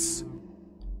always...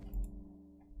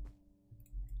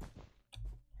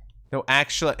 No,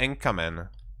 actually incoming.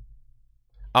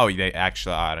 Oh, they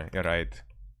actually are. You're right.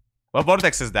 Well,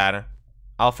 Vortex is there.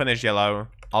 I'll finish yellow.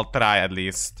 I'll try at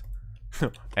least.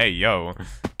 Hey, yo.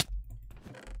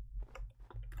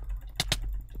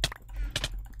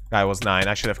 Guy was 9.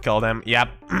 I should have killed him. Yep.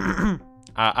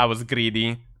 I was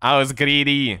greedy. I was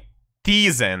greedy.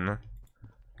 Teasing.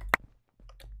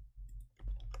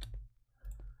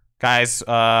 Guys,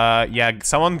 yeah,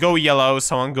 someone go yellow,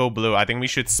 someone go blue. I think we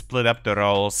should split up the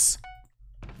roles.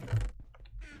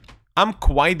 I'm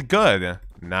quite good.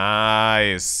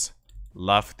 Nice.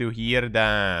 Love to hear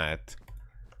that.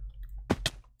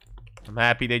 I'm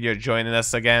happy that you're joining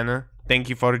us again. Thank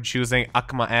you for choosing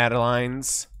Akma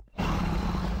Airlines.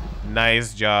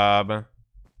 Nice job.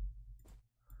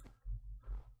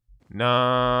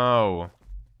 No.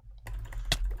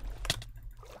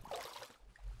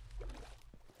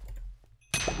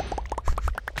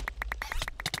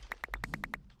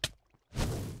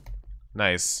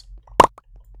 Nice.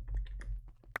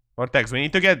 Vortex, we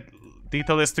need to get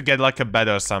Titolis to get like a bed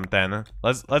or something.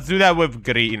 Let's do that with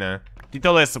green.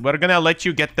 Titolis, we're gonna let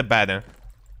you get the bed.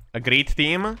 Agreed,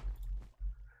 team?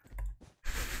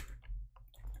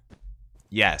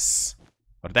 Yes.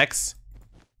 Vortex?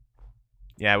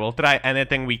 Yeah, we'll try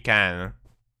anything we can.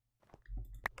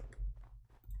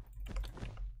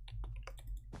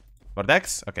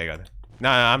 Vortex? Okay, good. No,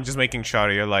 I'm just making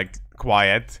sure you're like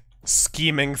quiet.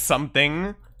 Scheming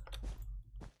something.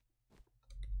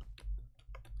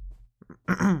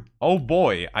 Oh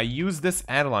boy, I used this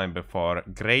airline before.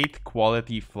 Great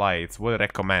quality flights. Would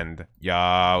recommend.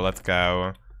 Yo, let's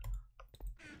go.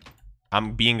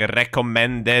 I'm being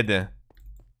recommended.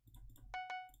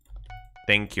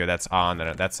 Thank you, that's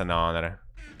honor. That's an honor.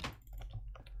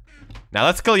 Now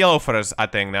let's kill yellow first, I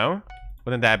think, no?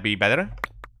 Wouldn't that be better?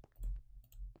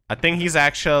 I think he's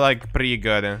actually like pretty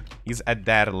good. He's at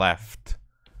their left.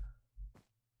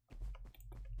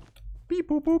 Beep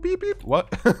boop boop beep beep. What?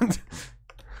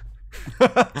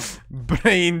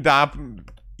 Brain dap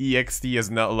EXT is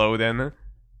not loading.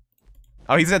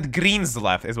 Oh, he's at green's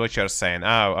left, is what you're saying.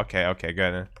 Oh, okay, okay,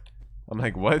 good. I'm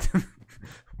like, what?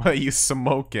 What are you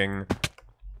smoking?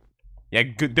 Yeah,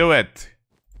 good, do it.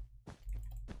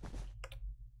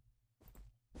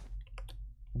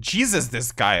 Jesus,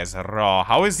 this guy is raw.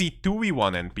 How is he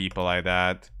 2v1ing people like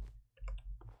that?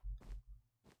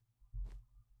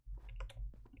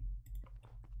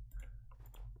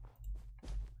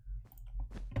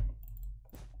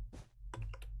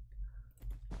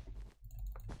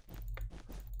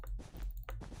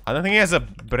 I don't think he has a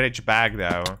bridge bag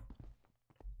though.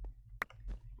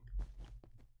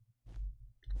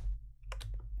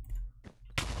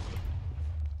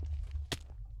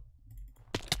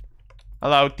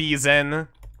 Hello, Tizen.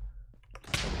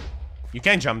 You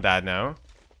can't jump that now.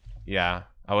 Yeah,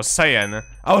 I was saying.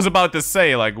 I was about to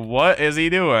say, like, what is he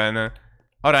doing?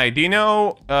 Alright, do you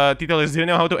know, Titolis, do you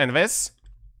know how to invest?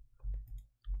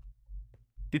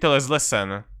 Titulus,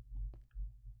 listen.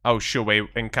 Oh, shoot, wait,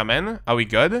 and come in? Are we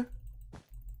good?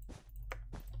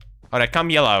 Alright, come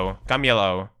yellow. Come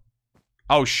yellow.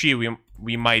 Oh, shit,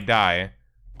 we might die.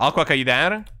 Alquac, are you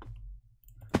there?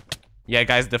 Yeah,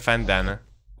 guys, defend then.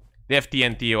 They have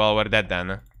TNT while we're dead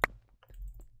then.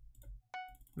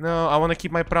 No, I want to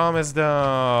keep my promise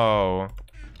though.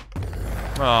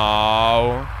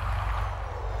 Oh.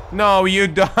 No, you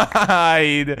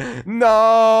died.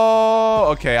 No.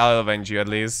 Okay, I'll avenge you at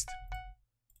least.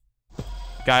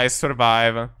 Guys,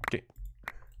 survive. Okay.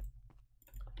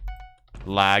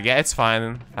 Lag. Yeah, it's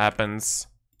fine. Happens.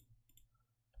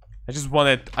 I just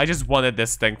wanted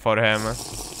this thing for him.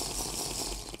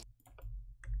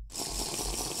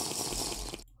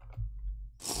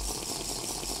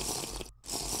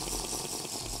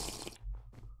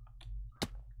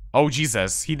 Oh,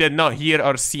 Jesus. He did not hear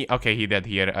or see. Okay, he did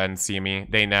hear and see me.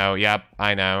 They know. Yep,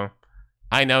 I know.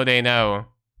 I know they know.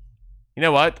 You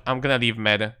know what? I'm gonna leave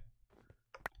mid.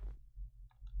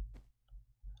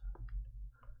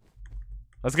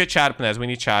 Let's get sharpness. We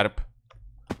need sharp.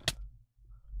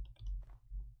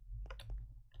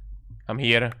 I'm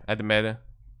here at the mid.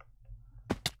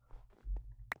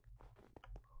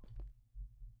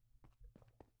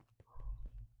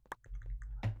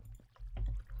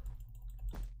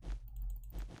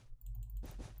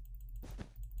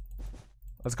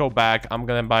 Let's go back. I'm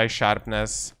gonna buy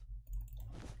sharpness.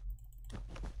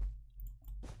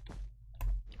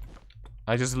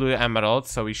 I just looted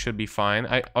emeralds, so we should be fine.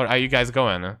 Or are you guys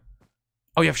going?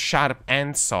 Oh, you have sharp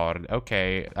and sword.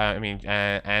 Okay. I mean,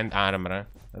 and armor.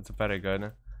 That's very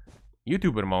good.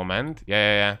 YouTuber moment.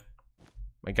 Yeah.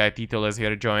 My guy Tito is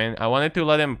here to join. I wanted to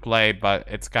let him play, but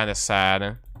it's kind of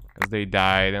sad. Because they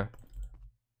died.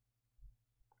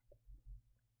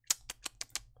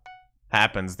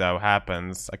 Happens though,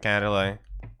 happens. I can't really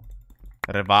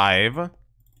revive.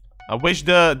 I wish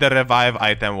the revive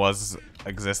item was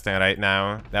existing right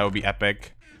now. That would be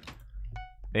epic.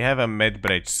 They have a mid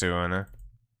bridge soon.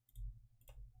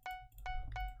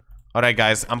 Alright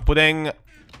guys, I'm putting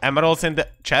emeralds in the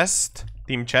chest.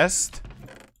 Team chest.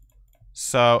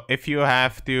 So if you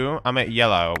have to, I'm at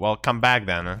yellow. Well, come back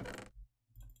then.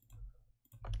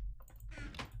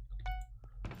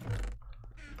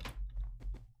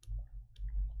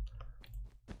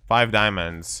 Five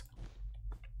diamonds.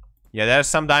 Yeah, there's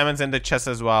some diamonds in the chest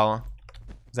as well.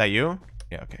 Is that you?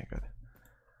 Yeah, okay, good.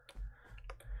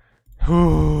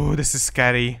 Ooh, this is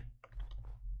scary.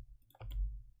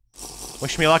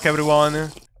 Wish me luck,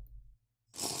 everyone.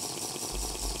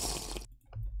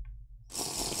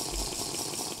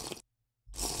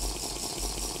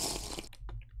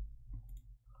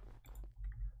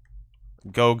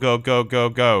 Go, go, go, go,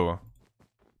 go.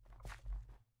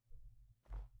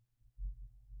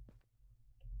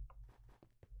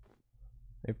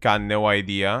 They've got no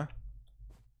idea.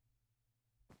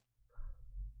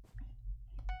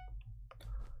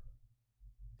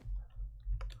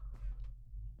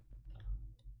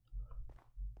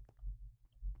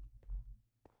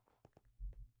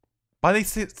 Why are they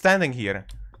standing here?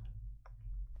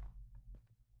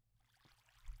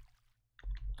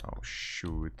 Oh,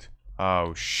 shoot.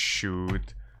 Oh,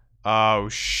 shoot. Oh,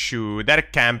 shoot. They're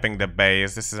camping the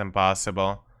base. This is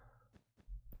impossible.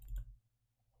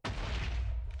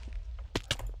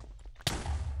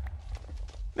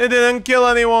 They didn't kill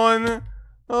anyone.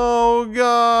 Oh,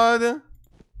 God.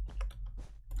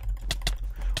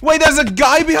 Wait, there's a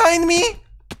guy behind me?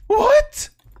 What?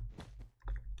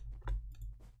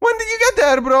 When did you get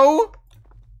there, bro?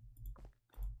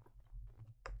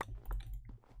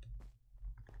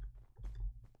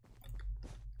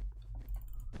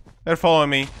 They're following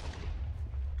me.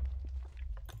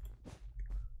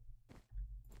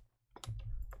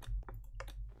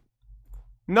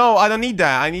 No, I don't need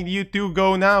that. I need you to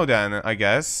go now then, I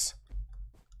guess.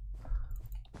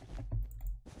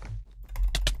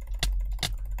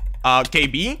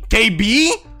 KB?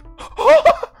 KB?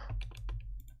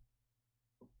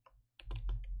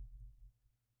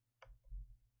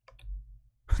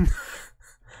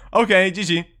 Okay,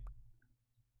 GG.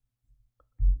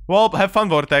 Well, have fun,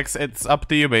 Vortex. It's up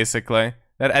to you, basically.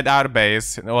 They're at our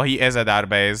base. Well, he is at our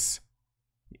base.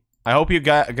 I hope you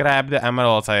grabbed the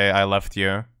emeralds I left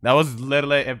you. That was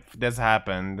literally if this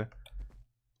happened.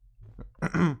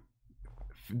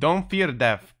 Don't fear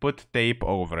death. Put tape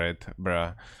over it,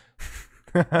 bruh.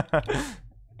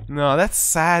 No, that's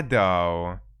sad,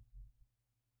 though.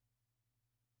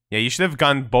 Yeah, you should have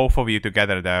gone both of you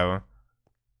together, though.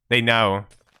 They know.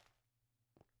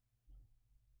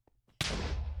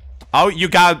 Oh, you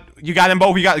got them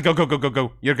both. You got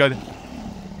go. You're good.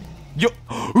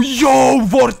 Yo,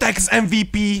 Vortex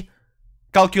MVP.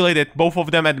 Calculate it. Both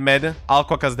of them at mid.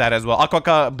 Alquaka's dead as well.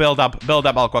 Alquaka, build up,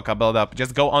 Alquaka, build up.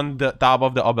 Just go on the top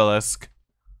of the obelisk.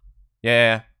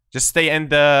 Yeah. Just stay in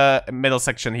the middle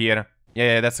section here.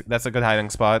 Yeah, that's a good hiding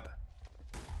spot.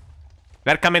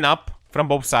 They're coming up from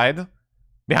both sides.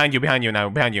 Behind you now,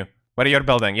 behind you. Where you're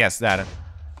building? Yes, there.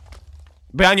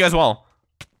 Behind you as well.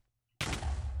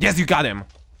 Yes, you got him.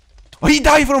 Oh, he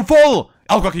died from fall.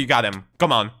 Alquaka, you got him.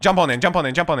 Come on, jump on in.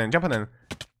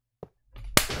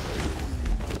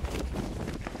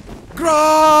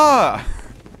 Grah!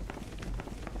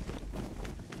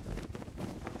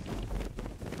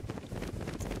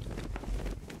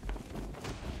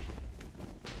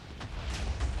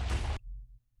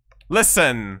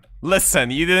 Listen,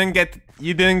 you didn't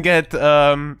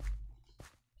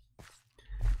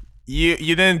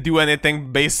do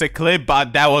anything basically,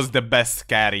 but that was the best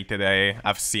carry today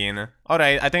I've seen.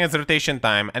 Alright, I think it's rotation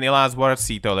time. Any last words,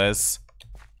 Citolis?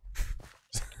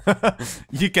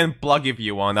 You can plug if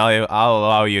you want, I'll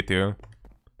allow you to.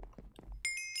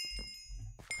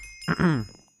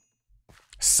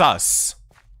 Sus.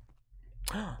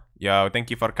 Yo, thank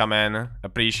you for coming.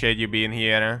 Appreciate you being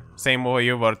here. Same with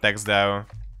you, Vortex, though.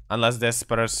 Unless this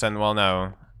person, well,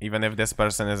 no. Even if this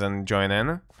person isn't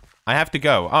joining. I have to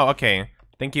go. Oh, okay.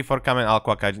 Thank you for coming,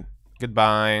 Alquaka.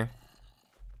 Goodbye.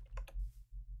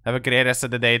 Have a great rest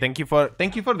of the day. Thank you for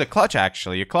the clutch,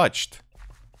 actually. You clutched.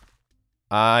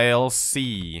 I'll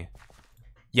see.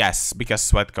 Yes, because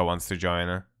Sweatco wants to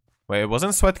join. Wait,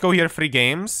 wasn't Sweatco here free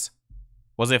games?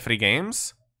 Was it free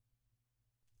games?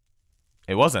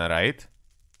 It wasn't, right?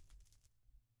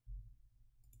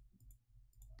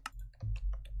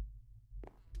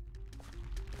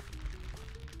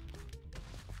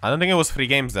 I don't think it was free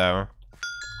games, though.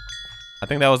 I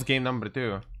think that was game number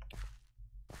 2.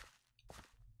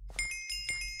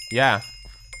 Yeah.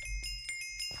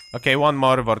 Okay, one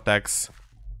more, Vortex.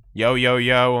 Yo.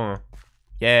 Yay.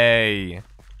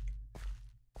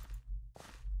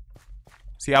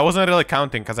 See, I wasn't really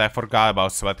counting because I forgot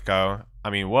about Sweatco. I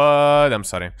mean, what? I'm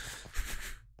sorry.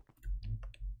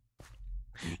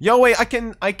 Yo, wait, I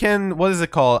can, what is it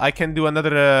called? I can do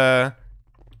another,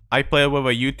 I play with a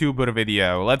YouTuber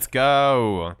video. Let's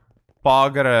go.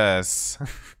 Progress.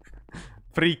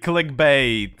 Free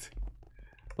clickbait.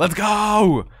 Let's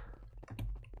go.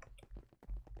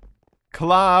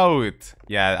 Cloud.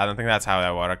 Yeah, I don't think that's how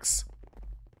that works.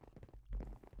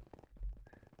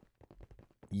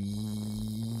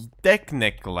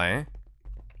 Technically,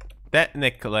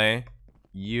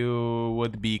 you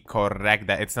would be correct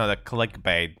that it's not a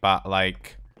clickbait, but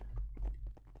like,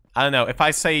 I don't know, if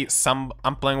I say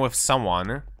I'm playing with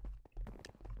someone,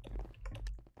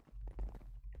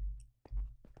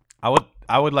 I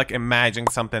would like imagine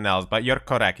something else, but you're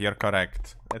correct,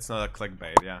 It's not a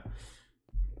clickbait, yeah.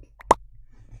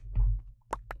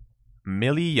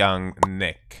 Millie Young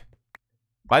Nick.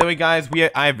 By the way, guys,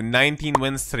 I have 19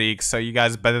 win streaks, so you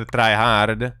guys better try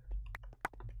hard.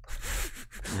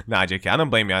 Nah, JK, I don't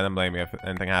blame you if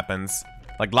anything happens.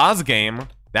 Like last game,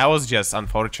 that was just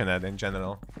unfortunate in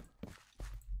general.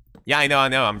 Yeah, I know,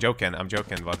 I'm joking,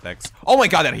 Vortex. Oh my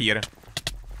god, they're here.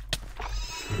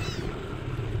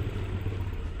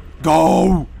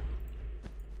 Go!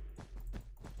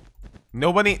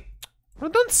 Nobody...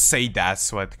 Don't say that,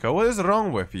 Sweatco. What is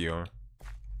wrong with you?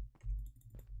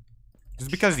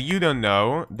 Just because you don't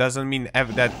know doesn't mean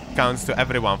that counts to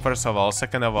everyone, first of all.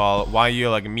 Second of all, why you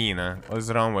like mean? What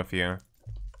is wrong with you?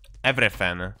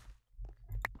 Everything.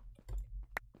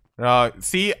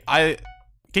 See,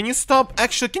 can you stop?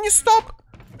 Actually, can you stop?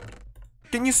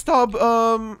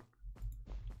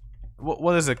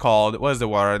 What is it called? What is the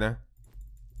word?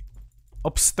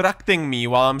 Obstructing me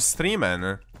while I'm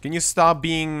streaming. Can you stop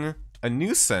being a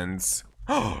nuisance?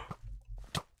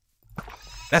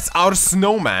 That's our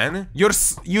snowman? You're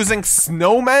using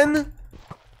snowman?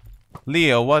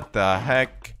 Leo, what the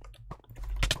heck?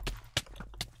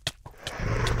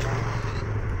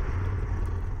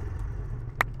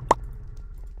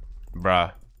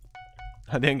 Bruh.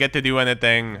 I didn't get to do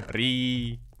anything.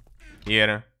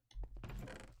 Here.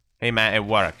 Hey man, it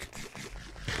worked.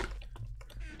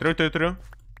 True.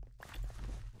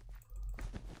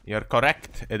 You're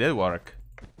correct. It did work.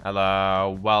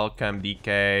 Hello, welcome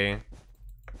DK.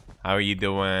 How are you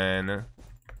doing?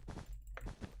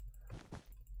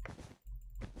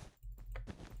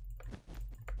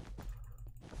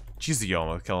 Jeez, you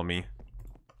almost killed me.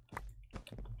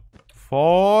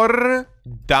 4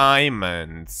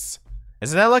 diamonds.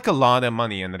 Isn't that like a lot of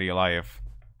money in real life?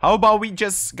 How about we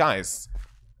just, guys,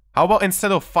 how about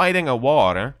instead of fighting a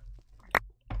war,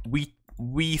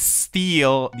 we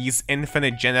steal these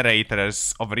infinite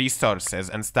generators of resources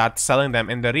and start selling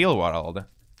them in the real world?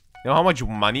 You know how much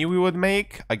money we would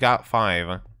make? I got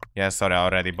 5. Yeah, sorry, I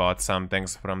already bought some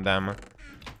things from them.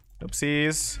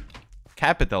 Oopsies.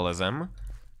 Capitalism.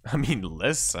 I mean,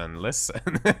 listen.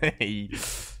 Hey.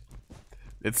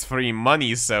 It's free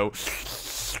money, so...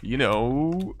 You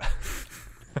know...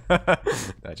 Nah,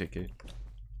 JK.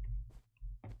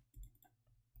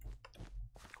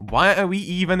 Why are we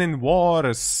even in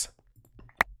wars?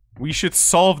 We should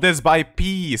solve this by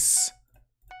peace.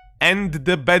 End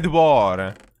the bed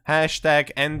war.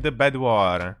 Hashtag end the bed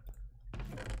war.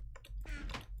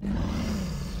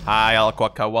 Hi,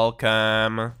 Alquaka,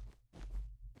 welcome.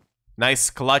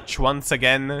 Nice clutch once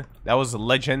again. That was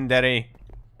legendary.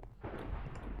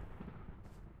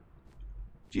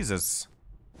 Jesus.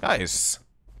 Guys.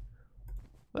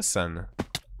 Listen.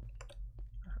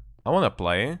 I wanna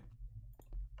play.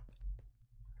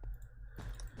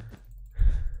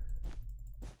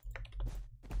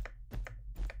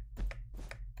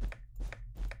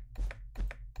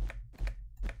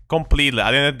 Completely.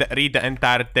 I didn't read the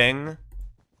entire thing,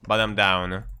 but I'm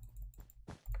down.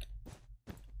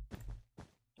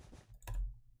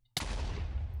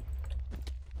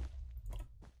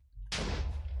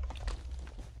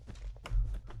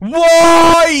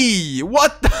 Why?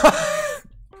 What the?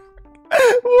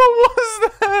 What was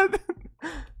that?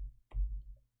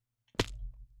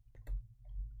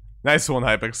 Nice one,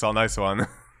 Hypixel. Nice one.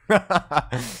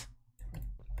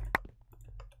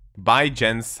 Buy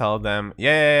gens, sell them.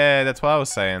 Yeah, that's what I was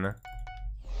saying.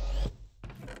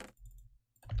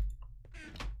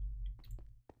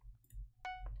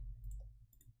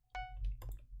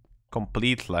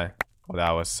 Completely what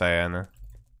I was saying.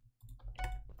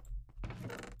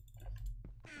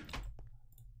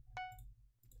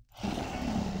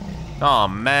 Oh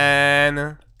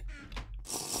man.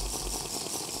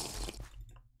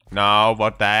 No,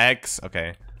 what the heck?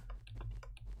 Okay.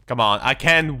 Come on, I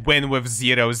can't win with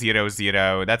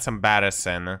 0-0-0. That's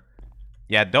embarrassing.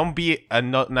 Yeah, don't be a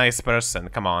not nice person.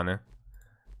 Come on.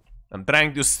 I'm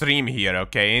trying to stream here,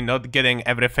 okay? Not getting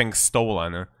everything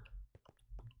stolen.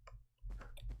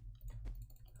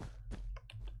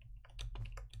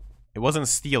 It wasn't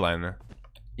stealing.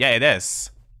 Yeah, it is.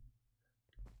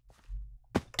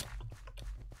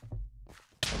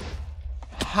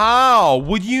 How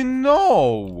would you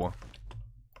know?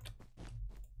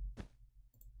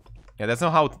 Yeah, that's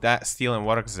not how that stealing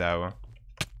works, though.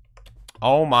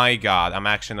 Oh my god, I'm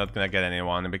actually not gonna get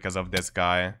anyone because of this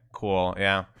guy. Cool,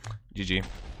 yeah. GG.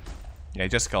 Yeah,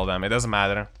 just kill them, it doesn't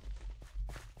matter.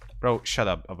 Bro, shut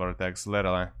up, Vortex,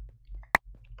 literally.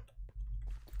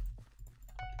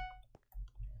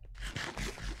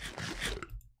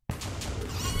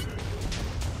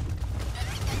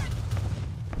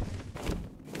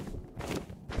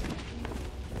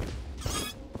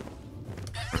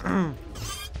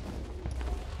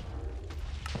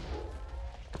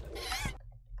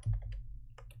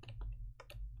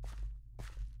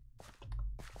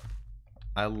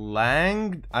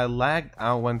 I lagged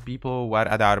out when people were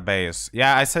at our base.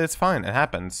 Yeah, I said it's fine, it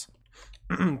happens.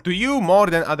 To you more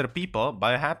than other people,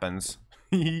 but it happens.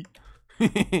 20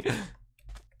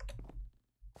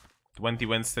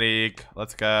 win streak,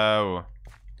 let's go.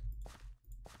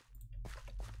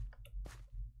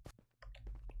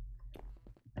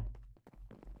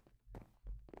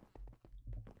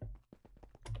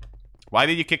 Why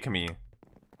did you kick me?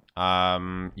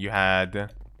 You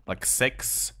had like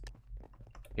 6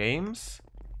 games,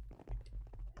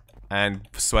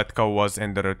 and Sweatco was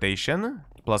in the rotation.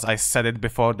 Plus, I said it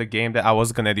before the game that I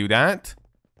was gonna do that.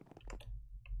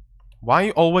 Why are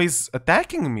you always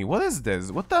attacking me? What is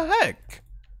this? What the heck?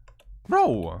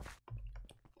 Bro.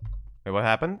 Wait, what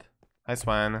happened? Hi,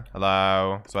 Swan.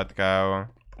 Hello, Sweatco.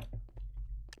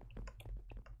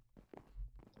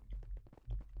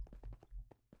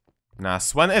 Nah,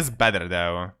 Swan is better,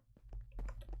 though.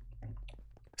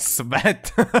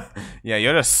 Sweat. Yeah,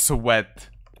 you're a sweat.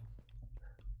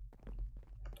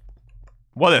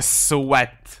 What a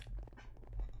sweat.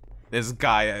 This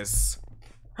guy is.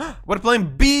 We're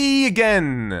playing B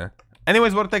again.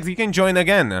 Anyways, Vortex, you can join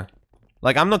again.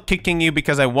 Like, I'm not kicking you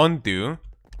because I want to.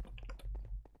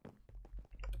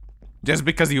 Just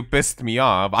because you pissed me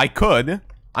off. I could.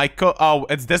 Oh,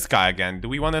 it's this guy again. Do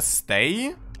we want to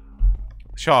stay?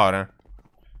 Sure.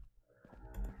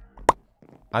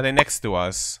 Are they next to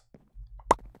us?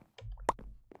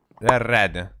 They're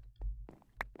red.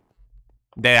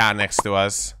 They are next to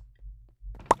us.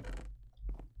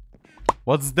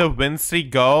 What's the win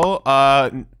streak goal?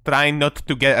 Try not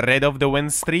to get rid of the win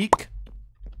streak.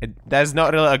 There's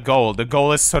not really a goal. The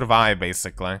goal is survive,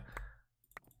 basically.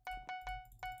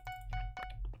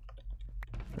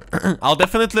 I'll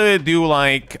definitely do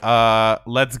like,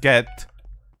 let's get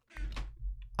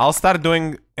I'll start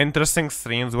doing interesting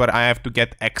streams where I have to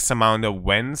get X amount of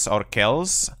wins or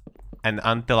kills. And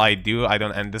until I do, I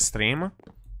don't end the stream.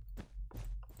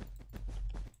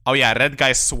 Oh yeah, red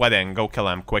guy's sweating. Go kill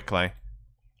him quickly.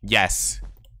 Yes.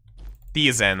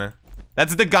 Tease in.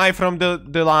 That's the guy from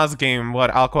the last game where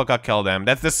Alquaka killed him.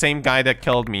 That's the same guy that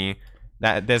killed me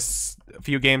this a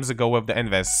few games ago with the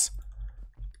Invis.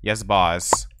 Yes,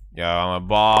 boss. Yo, I'm a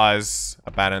boss,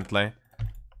 apparently.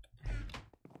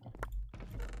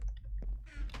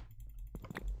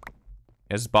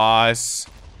 Yes, boss.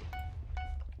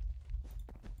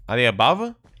 Are they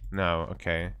above? No,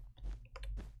 okay.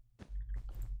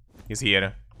 He's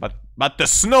here. But the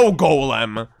snow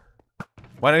golem!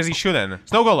 Where is he shooting?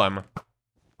 Snow golem!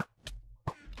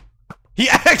 He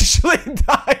actually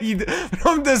died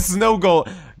from the snow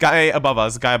golem. Guy above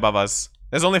us, guy above us.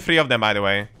 There's only 3 of them, by the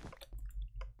way.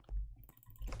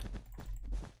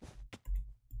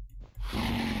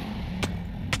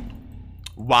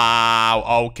 Wow,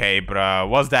 okay, bro.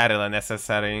 Was that really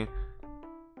necessary?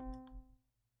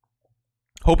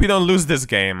 Hope you don't lose this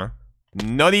game.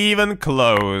 Not even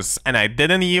close. And I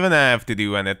didn't even have to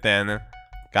do anything.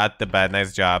 Got the bed.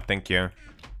 Nice job. Thank you.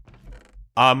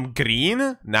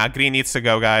 Green? Nah, green needs to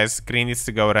go, guys. Green needs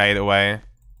to go right away.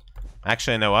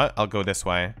 Actually, you know what? I'll go this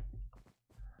way.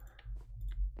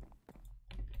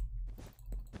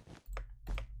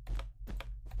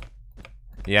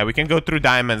 Yeah, we can go through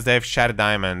diamonds. They have shared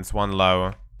diamonds. 1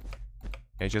 low.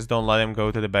 Okay, just don't let him go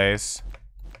to the base.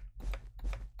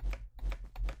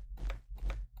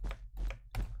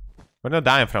 We're not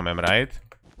dying from him, right?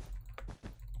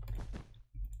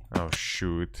 Oh,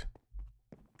 shoot.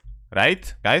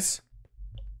 Right, guys?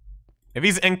 If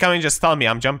he's incoming, just tell me.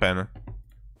 I'm jumping.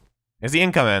 Is he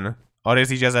incoming? Or is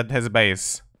he just at his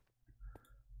base?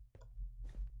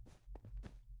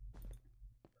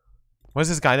 What's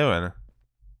this guy doing?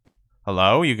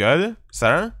 Hello, you good,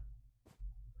 sir?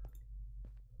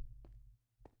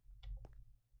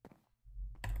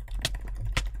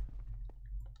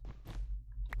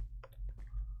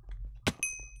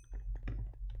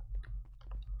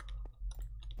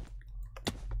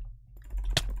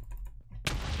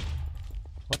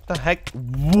 What the heck?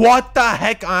 What the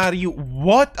heck are you?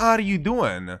 What are you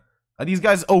doing? Are these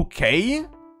guys okay?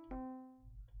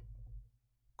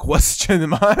 Question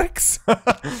marks?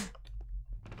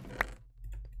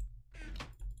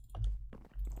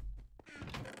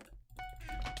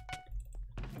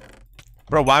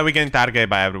 Bro, why are we getting targeted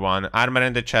by everyone? Armor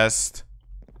in the chest.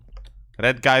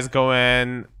 Red guy's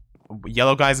going...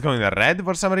 Yellow guy's going red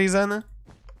for some reason.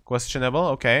 Questionable,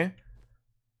 okay.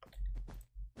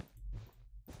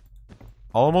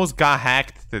 Almost got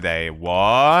hacked today.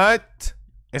 What?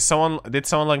 Did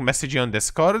someone like message you on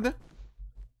Discord?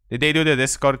 Did they do the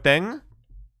Discord thing?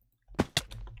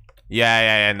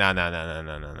 Yeah.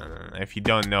 No. If you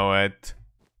don't know it.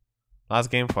 Last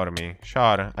game for me.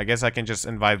 Sure. I guess I can just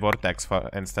invite Vortex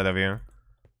instead of you.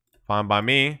 Fine by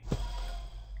me.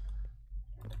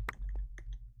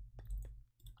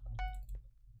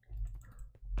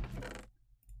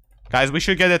 Guys, we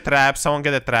should get a trap. Someone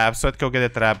get a trap. So let's go get a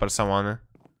trap or someone.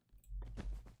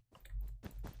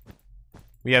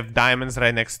 We have diamonds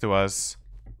right next to us.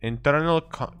 Internal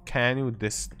can you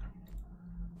this...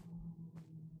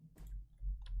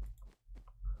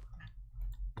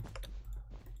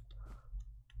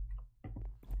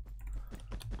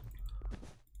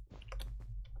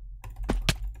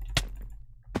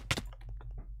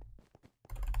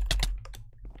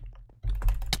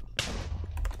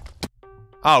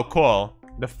 Oh, cool.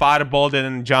 The fireball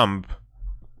didn't jump.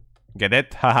 Get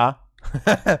it? Haha.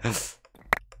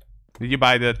 Did you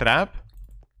buy the trap?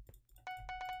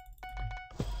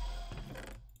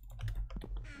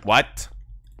 What?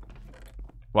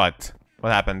 What?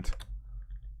 What happened?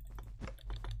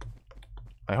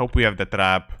 I hope we have the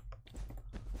trap.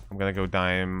 I'm gonna go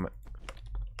diamonds.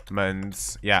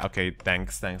 Yeah, okay.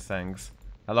 Thanks.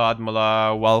 Hello,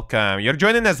 Admula. Welcome. You're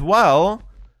joining as well.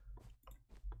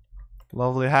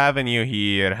 Lovely having you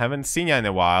here. Haven't seen you in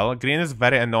a while. Green is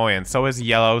very annoying. So is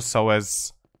yellow. So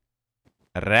is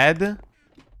red.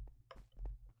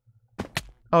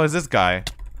 Oh, is this guy?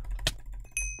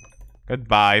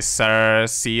 Goodbye, sir.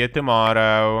 See you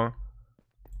tomorrow.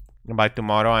 By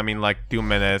tomorrow, I mean like 2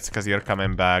 minutes, because you're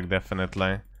coming back,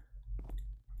 definitely.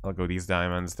 I'll go these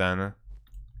diamonds then.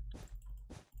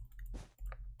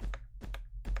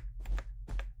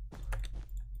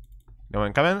 No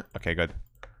one coming? Okay, good.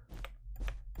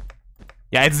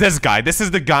 Yeah, it's this guy. This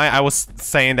is the guy I was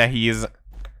saying that he is...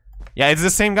 Yeah, it's the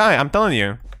same guy, I'm telling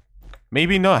you.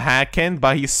 Maybe not hacking,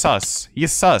 but he's sus.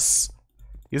 He's sus.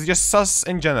 He's just sus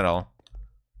in general.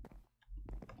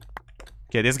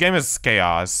 Okay, this game is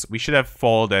chaos. We should have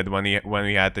folded when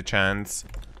we had the chance.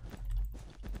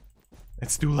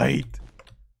 It's too late.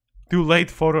 Too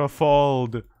late for a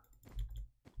fold.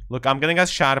 Look, I'm getting a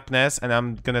sharpness, and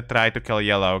I'm gonna try to kill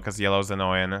yellow, because yellow's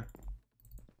annoying.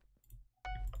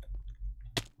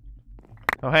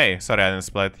 Oh, hey. Sorry, I didn't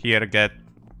split. Here, get...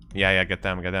 Yeah, get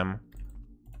them, get them.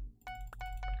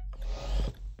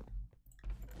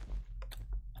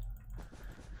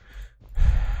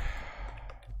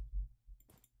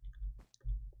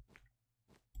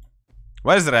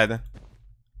 Where's red?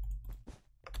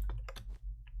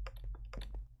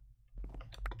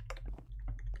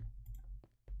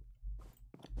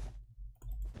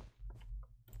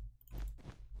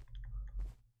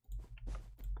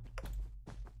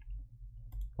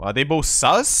 Are they both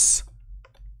sus?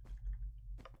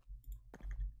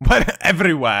 What?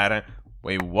 Everywhere.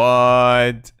 Wait,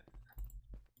 what?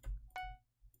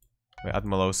 Wait,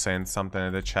 Admalo's saying something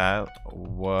in the chat.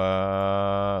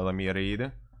 What? Let me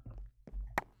read.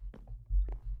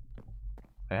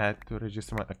 I had to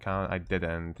register my account. I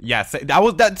didn't. Yes,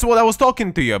 that's what I was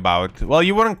talking to you about. Well,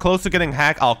 you weren't close to getting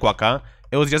hacked, Alquaka.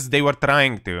 It was just they were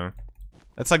trying to.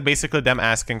 That's like basically them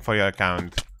asking for your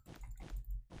account.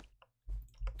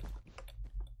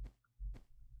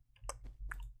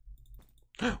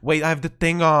 Wait, I have the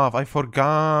thing off. I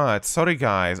forgot. Sorry,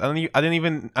 guys. I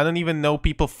don't even know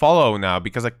people follow now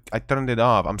because I turned it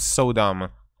off. I'm so dumb.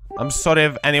 I'm sorry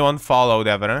if anyone followed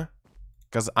ever,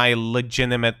 because I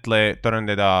legitimately turned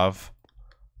it off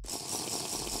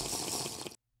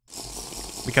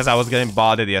because I was getting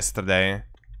botted yesterday.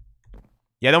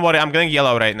 Yeah, don't worry. I'm getting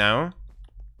yellow right now.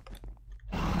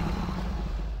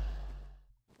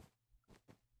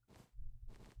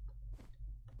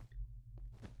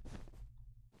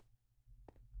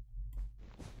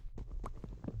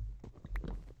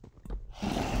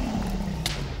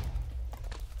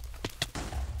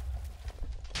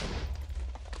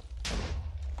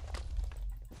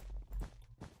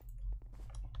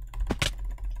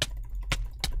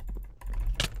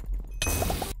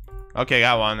 Okay,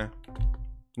 got one.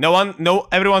 No,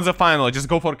 everyone's a final. Just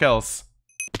go for kills.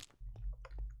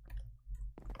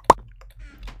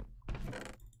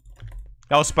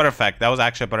 That was perfect. That was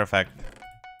actually perfect.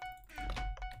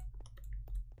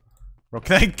 Bro,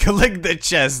 can I click the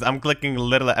chest? I'm clicking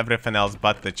literally everything else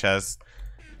but the chest.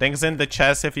 Things in the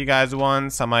chest if you guys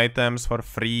want. Some items for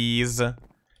freeze.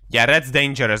 Yeah, red's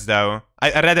dangerous though.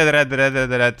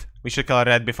 Red. We should kill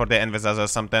red before they invis us or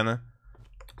something.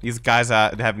 These guys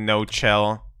they have no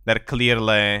chill. They're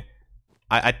clearly...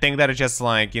 I think they're just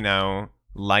like, you know,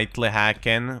 lightly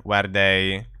hacking, where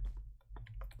they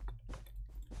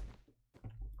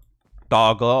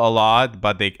toggle a lot,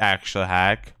 but they actually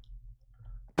hack.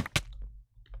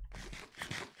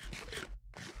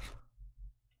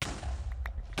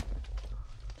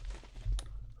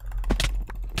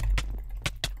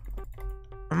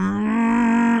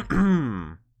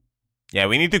 Yeah,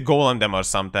 we need to golem them or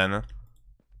something.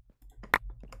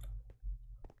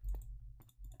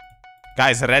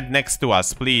 Guys, red next to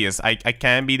us, please. I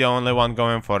can't be the only one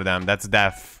going for them. That's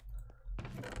death.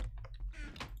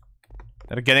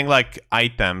 They're getting, like,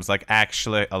 items. Like,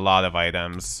 actually, a lot of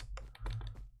items.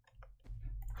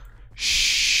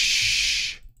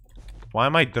 Shh. Why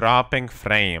am I dropping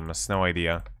frames? No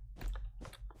idea.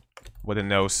 Wouldn't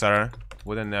know, sir.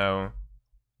 Wouldn't know.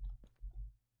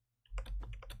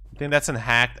 I think that's a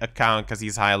hacked account because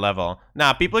he's high level.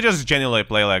 Nah, people just genuinely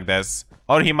play like this.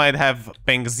 Or he might have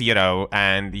ping 0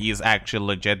 and he's actually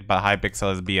legit, but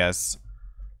Hypixel is BS.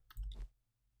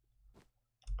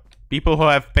 People who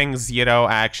have ping 0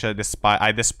 actually despise.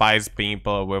 I despise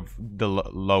people with the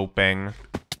low ping.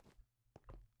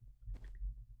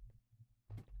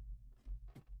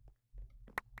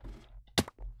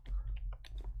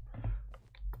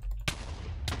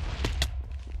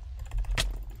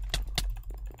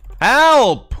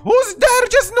 Help! Who's there?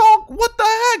 Just knock. What the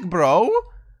heck, bro?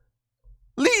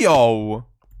 Leo!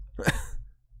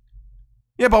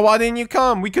 Yeah, but why didn't you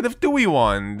come? We could have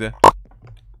 2v1'd.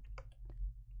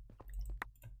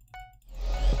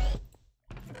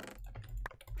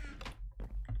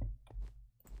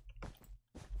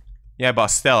 Yeah, but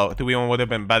still, 2v1 would have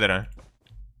been better.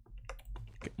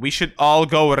 We should all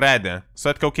go red.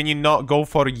 Svetko, can you not go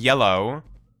for yellow?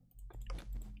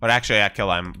 Or actually, yeah,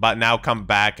 kill him. But now come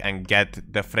back and get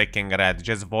the freaking red.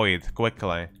 Just void,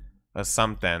 quickly. Or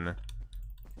something.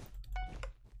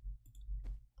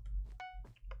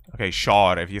 Okay,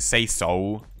 sure, if you say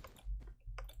so.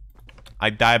 I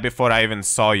died before I even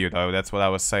saw you, though. That's what I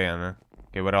was saying.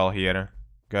 Okay, we're all here.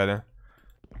 Good.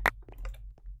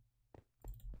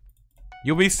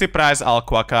 You'll be surprised,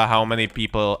 Alquaka, how many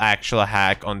people actually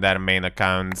hack on their main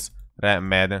accounts. Red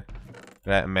mid.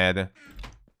 Red mid.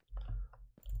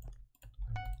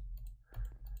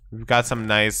 We've got some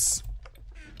nice...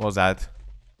 What was that?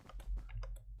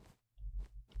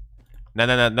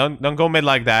 No, don't go mid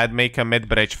like that. Make a mid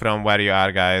bridge from where you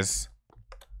are, guys.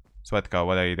 Sweatco,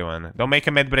 what are you doing? Don't make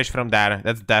a mid bridge from there.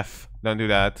 That's deaf. Don't do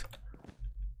that.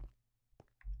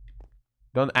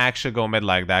 Don't actually go mid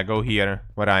like that. Go here,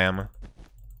 where I am.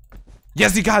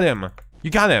 Yes, you got him! You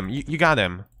got him! You got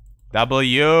him.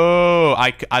 W!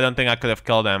 I don't think I could have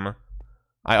killed him.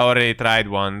 I already tried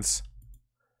once.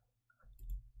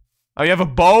 Oh, you have a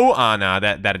bow? Ah, nah,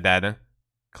 they're dead.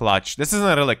 Clutch. This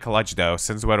isn't really clutch, though,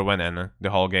 since we're winning the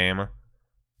whole game.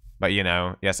 But, you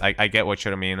know, yes, I get what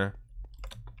you mean.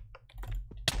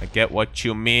 I get what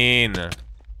you mean.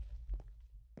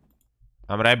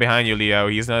 I'm right behind you, Leo.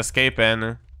 He's not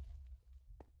escaping.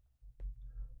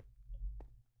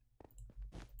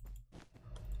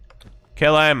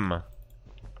 Kill him.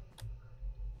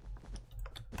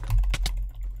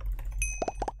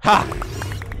 Ha!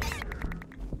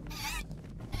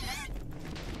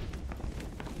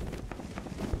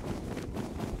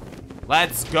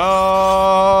 Let's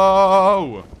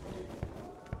go!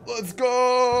 Let's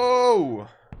go!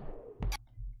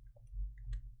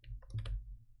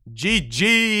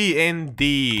 GG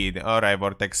indeed. Alright,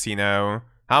 Vortexino.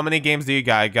 How many games do you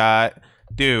guys got?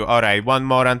 Two. Alright, one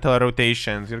more until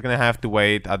rotations. You're gonna have to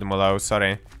wait, Admulo.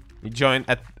 Sorry. You joined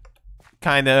at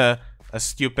kinda a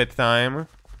stupid time.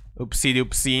 Oopsie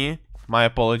doopsie. My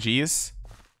apologies.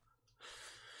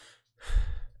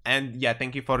 And yeah,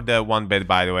 thank you for the 1 bit,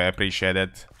 by the way. I appreciate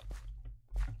it.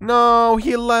 No,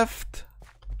 he left.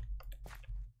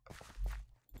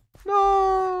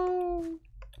 No.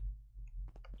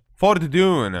 Fort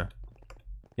Dune.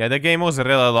 Yeah, the game was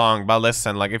really long, but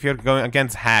listen, like, if you're going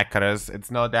against hackers,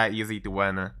 it's not that easy to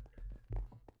win.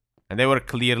 And they were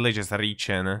clearly just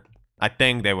reaching. I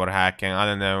think they were hacking. I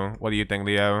don't know. What do you think,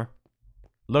 Leo?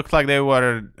 Looked like they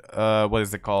were, what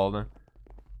is it called?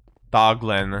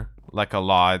 Toggling, like, a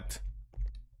lot.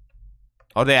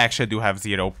 Or they actually do have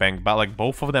 0 ping, but, like,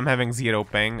 both of them having 0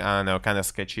 ping, I don't know, kind of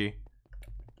sketchy.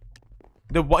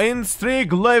 The win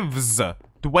streak lives!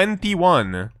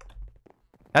 21.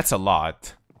 That's a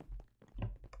lot.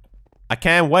 I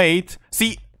can't wait.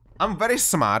 See, I'm very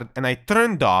smart, and I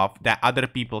turned off that other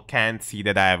people can't see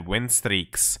that I have win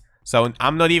streaks. So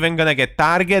I'm not even gonna get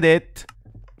targeted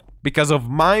because of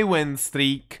my win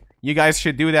streak. You guys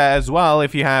should do that as well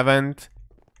if you haven't.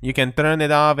 You can turn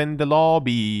it off in the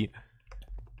lobby.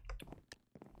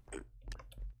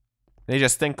 They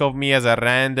just think of me as a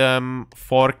random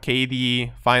 4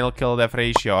 KD final kill death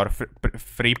ratio or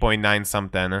 3.9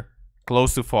 something.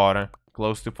 Close to 4.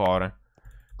 Close to 4.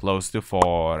 Close to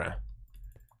 4.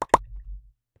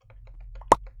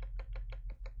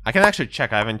 I can actually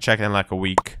check. I haven't checked in like a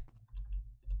week.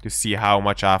 To see how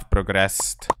much I've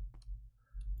progressed.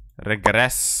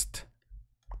 Regressed.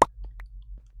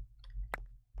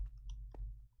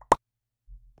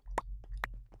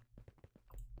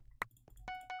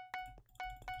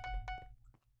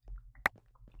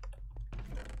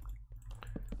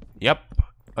 Yep.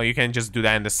 Oh, you can just do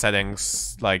that in the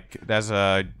settings. Like, there's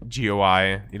a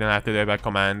GUI. You don't have to do it by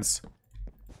commands.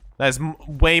 There's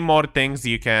way more things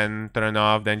you can turn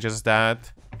off than just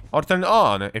that. Or turn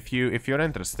on if you're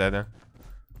interested.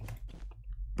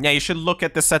 Yeah, you should look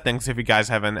at the settings if you guys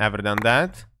haven't ever done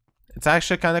that. It's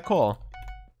actually kind of cool.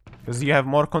 Because you have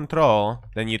more control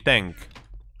than you think.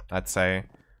 Let's say.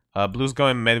 Blue's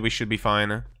going mid, we should be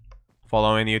fine.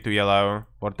 Following you to yellow.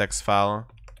 Vortex fell.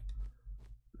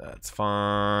 That's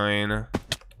fine.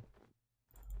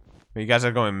 You guys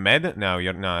are going mid? No,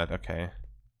 you're not. Okay.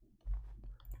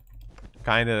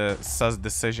 Kinda sus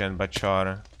decision, but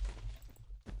sure.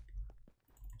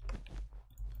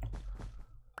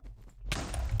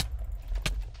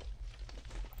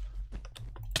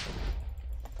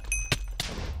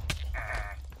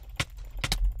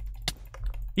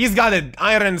 He's got an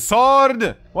iron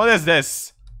sword? What is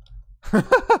this?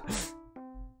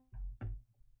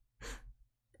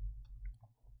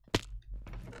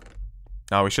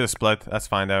 No, we should have split. That's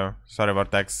fine though. Sorry,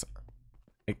 Vortex.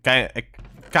 It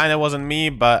kind of wasn't me,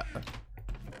 but...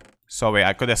 Sorry,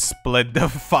 I could have split the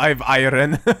 5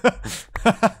 iron.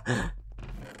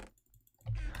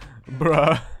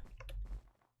 Bruh.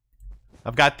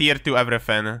 I've got tier 2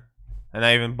 everything. And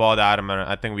I even bought armor.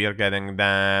 I think we are getting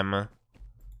them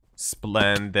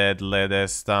splendidly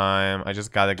this time. I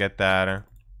just gotta get there.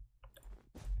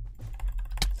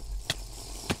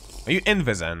 Are you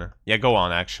invisin? Yeah, go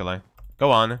on actually. Go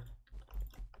on.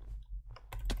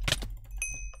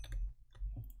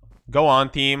 Go on,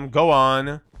 team. Go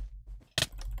on.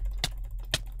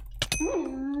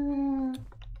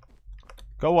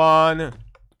 Go on.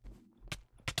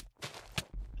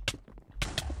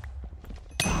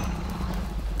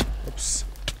 Oops.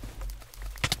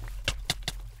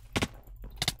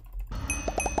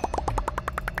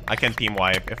 I can team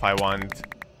wipe if I want.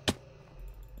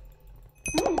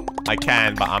 I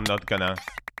can, but I'm not gonna.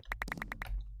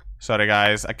 Sorry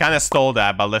guys, I kinda stole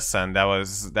that, but listen, that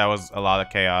was a lot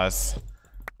of chaos.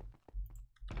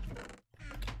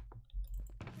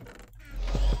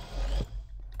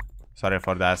 Sorry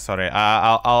for that, sorry.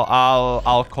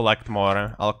 I'll collect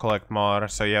more. I'll collect more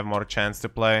so you have more chance to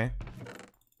play.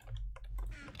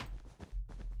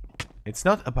 It's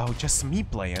not about just me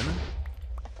playing.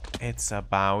 It's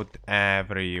about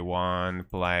everyone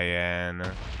playing.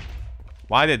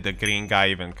 Why did the green guy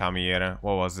even come here?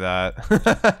 What was that?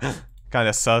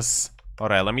 Kinda sus.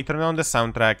 Alright, let me turn on the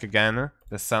soundtrack again.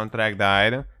 The soundtrack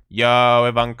died. Yo,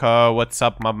 Ivanko, what's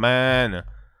up, my man?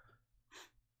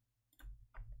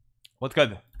 What's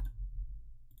good?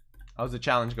 How's the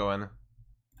challenge going?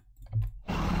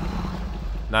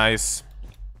 Nice.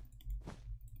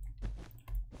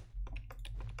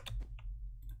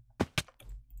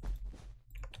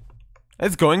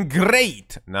 It's going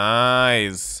great!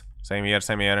 Nice. Same here,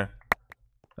 same here.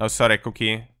 Oh, sorry,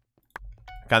 Cookie.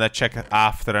 Kinda check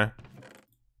after.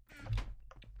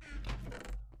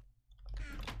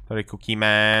 Sorry, Cookie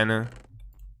man.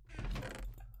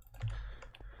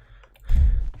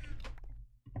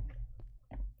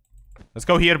 Let's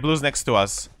go here, Blue's next to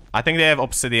us. I think they have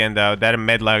Obsidian though. They're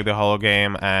mid like the whole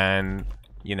game, and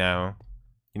you know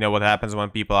what happens when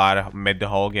people are mid the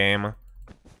whole game.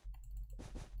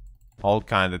 All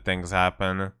kind of things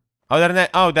happen.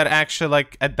 Oh, they're actually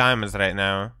like at diamonds right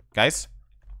now, guys.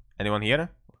 Anyone here?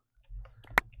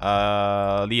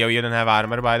 Leo, you don't have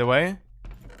armor, by the way.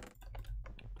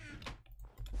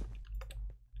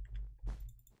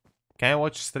 Can't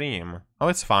watch stream. Oh,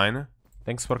 it's fine.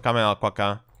 Thanks for coming,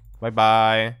 Alpaca. Bye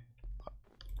bye.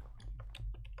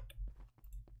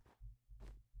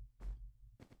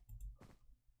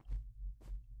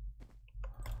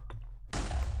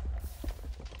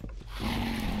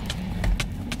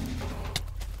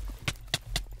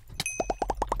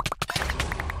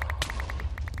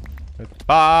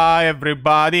 Goodbye,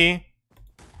 everybody.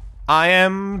 I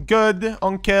am good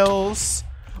on kills.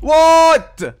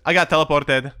 What? I got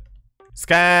teleported.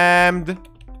 Scammed.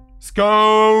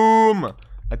 Scum.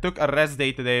 I took a rest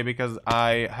day today because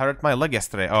I hurt my leg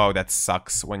yesterday. Oh, that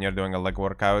sucks when you're doing a leg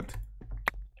workout.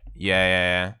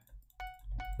 Yeah.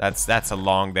 That's a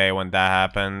long day when that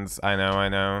happens. I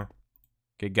know.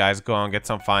 Okay, guys, go on, get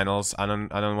some finals. I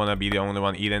don't want to be the only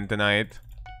one eating tonight.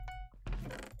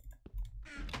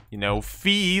 You know,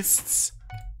 feasts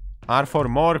are for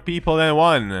more people than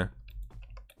one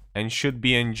and should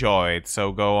be enjoyed.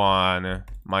 So go on,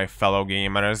 my fellow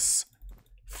gamers.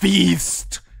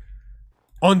 Feast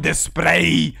on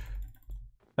display.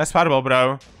 That's Fireball,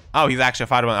 bro. Oh, he's actually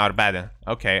Fireball in our bed.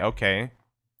 Okay.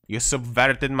 You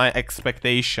subverted my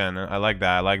expectation. I like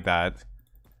that.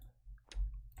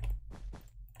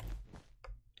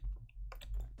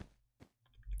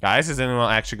 Guys, is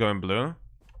anyone actually going blue?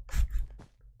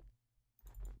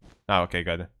 Oh, okay,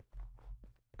 good.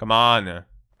 Come on.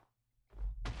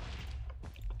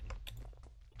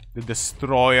 The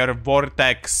Destroyer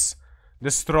Vortex.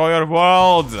 Destroyer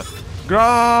Worlds.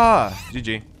 Grah!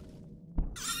 GG.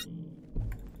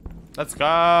 Let's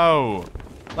go.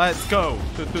 Let's go.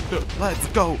 Let's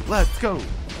go.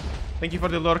 Thank you for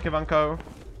the lurk, Ivanko.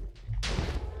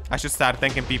 I should start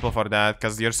thanking people for that,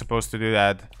 because you're supposed to do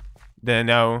that. Didn't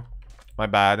know. My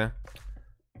bad.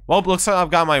 Well, looks like I've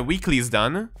got my weeklies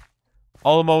done.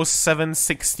 Almost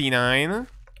 769.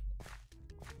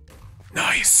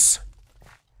 Nice.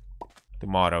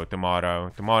 Tomorrow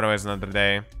is another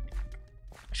day.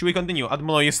 Should we continue?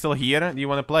 Admolo, you still here? Do you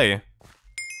want to play?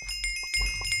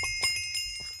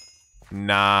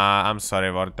 Nah, I'm sorry,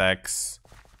 Vortex.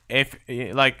 If,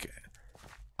 like,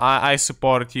 I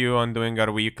support you on doing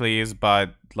our weeklies,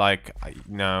 but, like,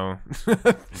 no.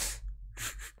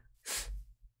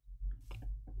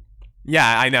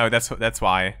 Yeah, I know, that's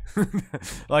why.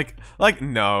 like,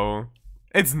 no.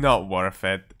 It's not worth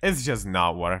it. It's just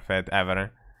not worth it,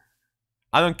 ever.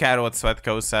 I don't care what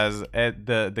Sweatco says,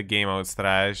 the game mode's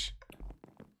trash.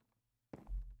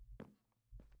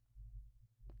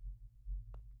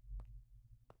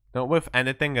 Not with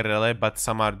anything really, but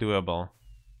some are doable.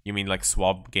 You mean like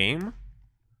swap game?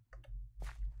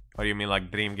 Or you mean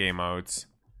like dream game modes?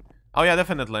 Oh yeah,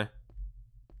 definitely.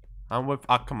 I'm with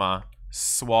Akma.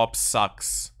 Swap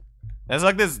sucks.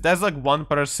 There's like one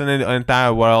person in the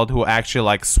entire world who actually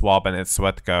likes Swap and it's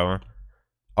Sweatco.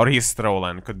 Or he's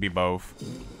trolling, could be both.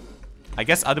 I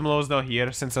guess Admlo's not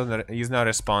here since he's not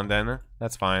responding.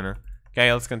 That's fine.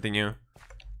 Okay, let's continue.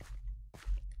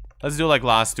 Let's do like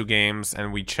last 2 games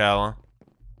and we chill.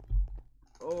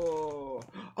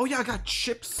 Oh yeah, I got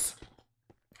chips.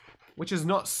 Which is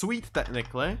not sweet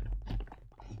technically.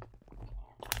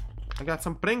 I got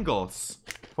some Pringles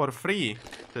for free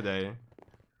today.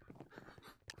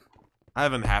 I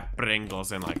haven't had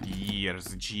Pringles in like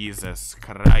years. Jesus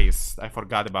Christ. I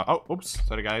forgot about... Oh, oops.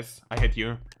 Sorry, guys. I hit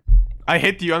you. I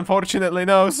hit you, unfortunately.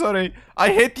 No, sorry. I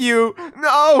hit you.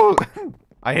 No!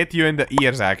 I hit you in the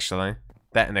ears, actually.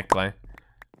 Technically.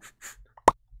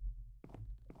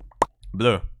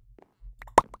 Blue.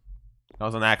 That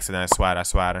was an accident, I swear, I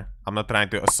swear. I'm not trying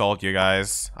to assault you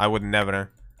guys. I would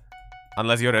never.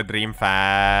 Unless you're a Dream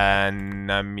fan.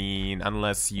 I mean,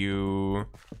 unless you...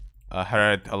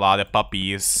 heard a lot of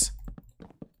puppies.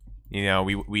 You know,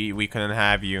 we couldn't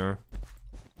have you.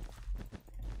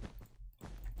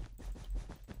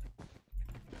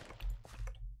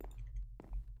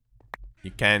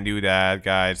 You can't do that,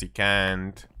 guys. You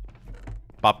can't.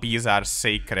 Puppies are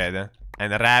sacred.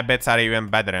 And rabbits are even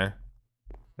better.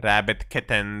 Rabbit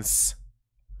kittens.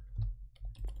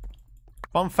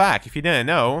 Fun fact, if you didn't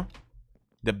know,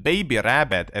 the baby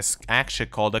rabbit is actually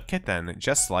called a kitten,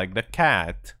 just like the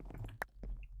cat.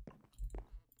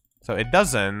 So it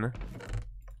doesn't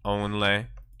only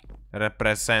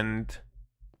represent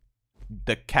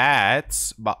the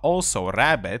cats, but also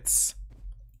rabbits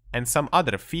and some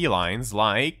other felines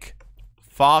like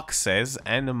foxes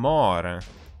and more.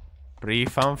 Pretty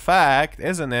fun fact,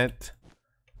 isn't it?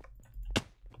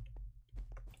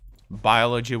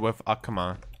 Biology with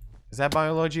Akma. Is that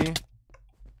biology?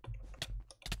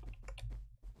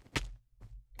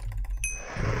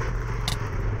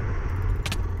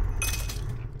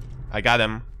 I got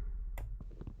him.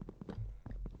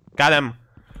 Got him.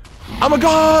 Oh my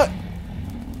god!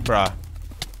 Bruh.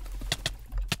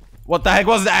 What the heck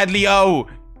was that, Leo?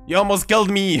 You almost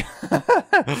killed me.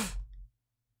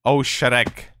 Oh,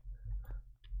 Shrek.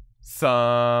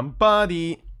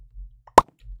 Somebody.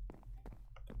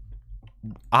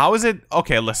 How is it?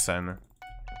 Okay, listen.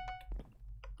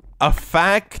 A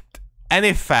fact,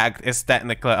 any fact is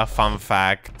technically a fun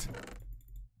fact.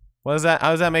 What is that? How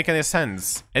does that make any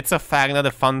sense? It's a fact, not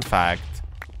a fun fact.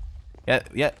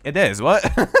 Yeah, it is. What?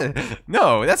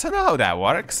 No, that's not how that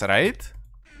works, right?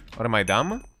 Or am I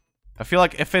dumb? I feel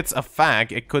like if it's a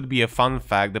fact, it could be a fun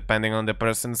fact depending on the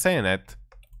person saying it.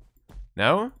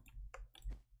 No?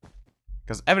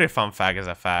 Because every fun fact is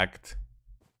a fact.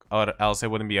 Or else it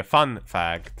wouldn't be a fun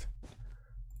fact.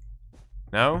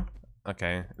 No?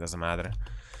 Okay, it doesn't matter.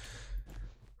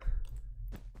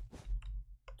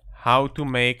 How to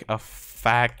make a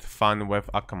fact fun with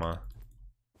Akama.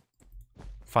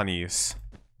 Funnies.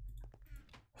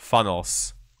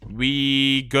 Funnels.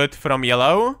 We good from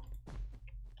yellow?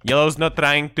 Yellow's not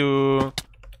trying to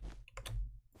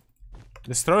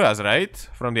destroy us, right?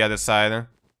 From the other side.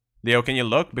 Leo, can you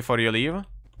look before you leave?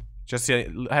 Just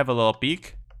have a little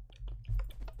peek.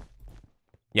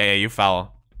 Yeah, you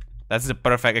fell. That's the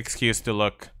perfect excuse to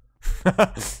look.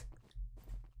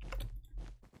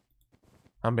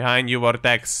 I'm behind you,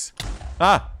 Vortex.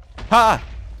 Ah! Ha!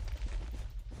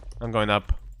 I'm going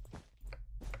up.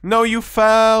 No, you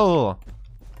fell!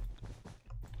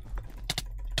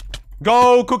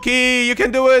 Go, Cookie! You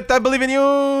can do it! I believe in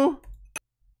you!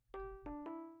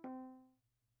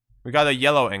 We got a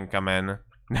yellow incoming.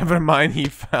 Never mind, he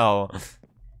fell.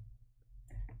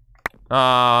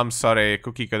 Ah, I'm sorry.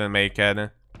 Cookie couldn't make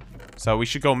it. So we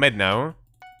should go mid now.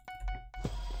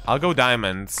 I'll go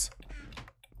diamonds.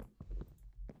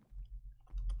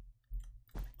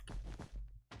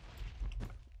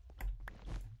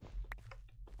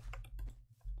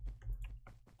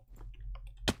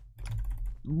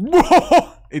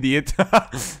 Idiot.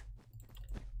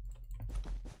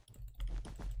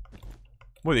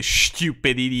 What a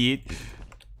stupid idiot.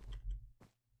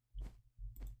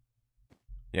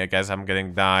 Yeah, guys, I'm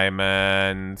getting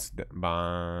diamonds.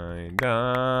 Buy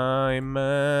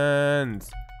diamonds.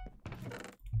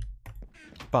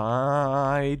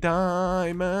 Buy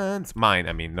diamonds. Mine,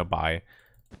 I mean, no buy.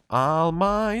 I'll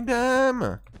mine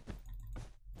them.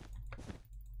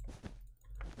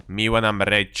 Me when I'm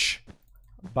rich.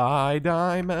 Buy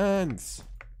diamonds.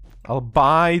 I'll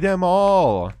buy them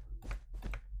all.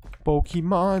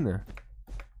 Pokemon.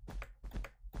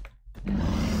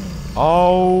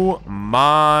 Oh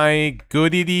my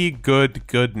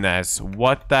goodness.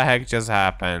 What the heck just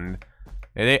happened?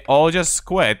 Did they all just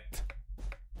quit?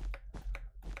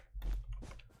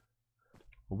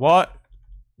 What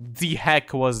the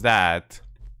heck was that?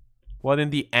 What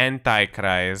in the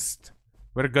Antichrist?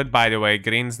 We're good, by the way.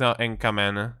 Green's not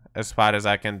incoming, as far as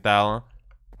I can tell.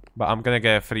 But I'm gonna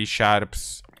get free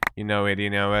sharps. You know it, you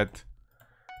know it.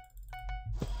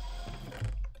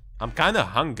 I'm kind of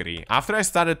hungry. After I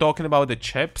started talking about the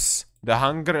chips, the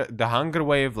hunger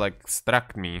wave like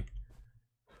struck me.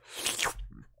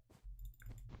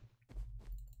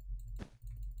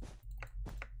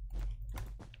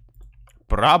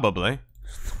 Probably.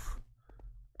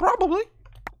 Probably.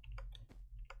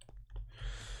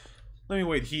 Let me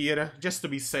wait here, just to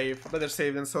be safe. Better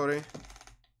safe than sorry.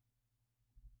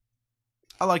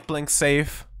 I like playing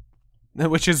safe.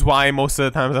 Which is why most of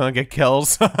the times I don't get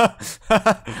kills.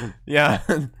 Yeah.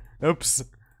 Oops.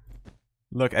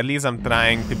 Look, at least I'm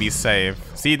trying to be safe.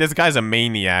 See, this guy's a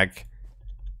maniac.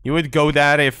 You would go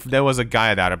there if there was a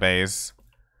guy at our base.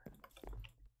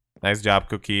 Nice job,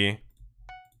 Cookie.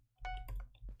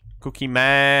 Cookie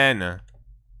man.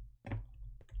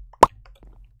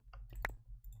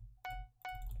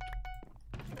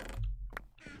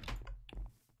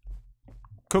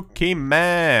 Cookie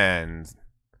man.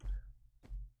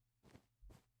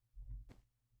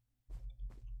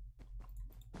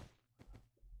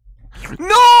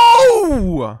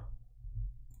 No!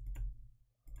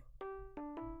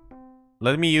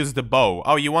 Let me use the bow.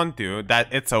 Oh, you want to?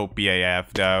 It's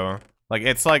OPAF though. Like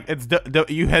it's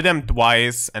you hit them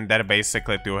twice and they're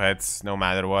basically 2 hits no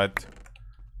matter what.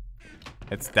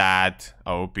 It's that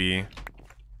OP.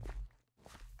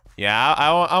 Yeah,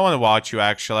 I want to watch you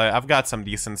actually. I've got some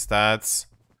decent stats.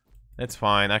 It's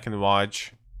fine, I can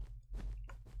watch.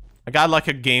 I got like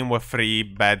a game with 3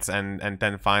 beds and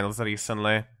 10 finals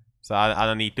recently. So I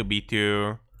don't need to be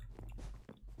too...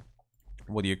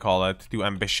 What do you call it? Too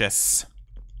ambitious.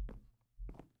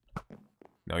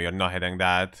 No, you're not hitting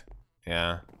that.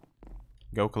 Yeah.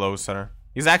 Go closer.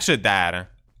 He's actually there.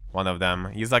 One of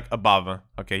them. He's like above.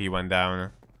 Okay, he went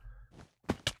down.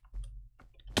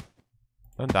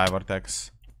 Don't die,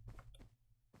 Vortex.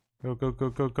 Go, go,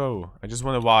 go, go, go. I just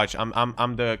want to watch. I'm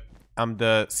the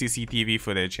CCTV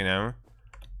footage, you know?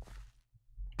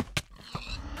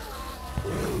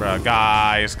 Bruh,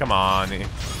 guys, come on.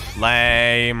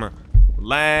 Lame.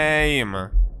 Lame.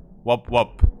 Whoop,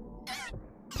 whoop.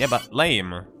 Yeah, but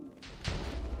lame.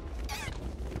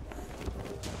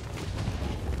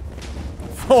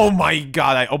 Oh my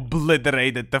god, I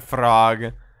obliterated the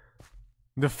frog.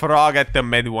 The frog at the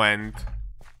mid went.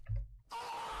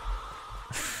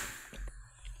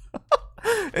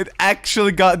 It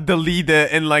actually got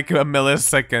deleted in like a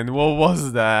millisecond. What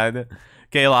was that?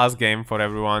 Okay, last game for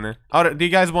everyone. Oh, do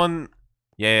you guys want...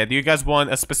 Yeah, do you guys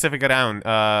want a specific round?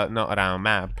 Not round,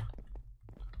 map.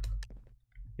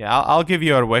 Yeah, I'll give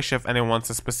you a wish if anyone wants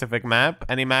a specific map.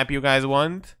 Any map you guys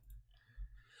want?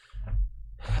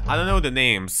 I don't know the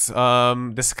names.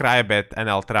 Describe it and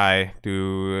I'll try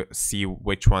to see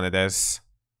which one it is.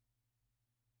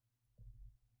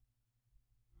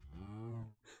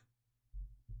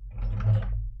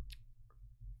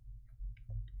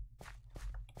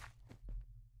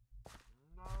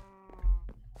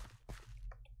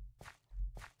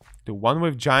 The one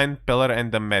with giant pillar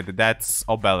in the mid, that's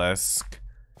Obelisk.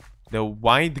 The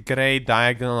white gray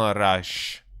diagonal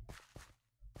rush.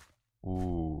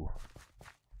 Ooh.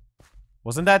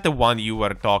 Wasn't that the one you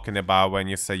were talking about when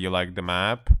you said you liked the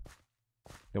map?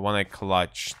 The one I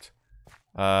clutched.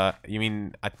 You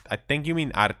mean, I think you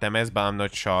mean Artemis, but I'm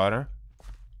not sure.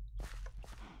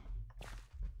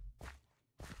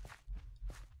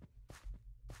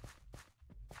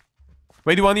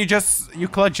 Wait, the one you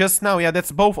clutched just now? Yeah,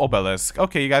 that's both Obelisk.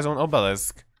 Okay, you guys want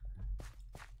Obelisk.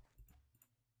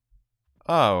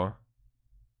 Oh.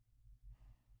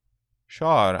 Sure,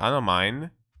 I don't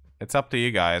mind. It's up to you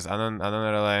guys. I don't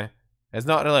really... It's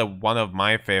not really one of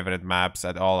my favorite maps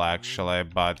at all, actually,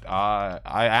 but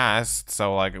I asked,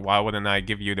 so like, why wouldn't I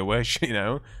give you the wish, you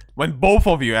know? When both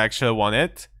of you actually want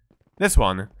it. This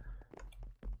one.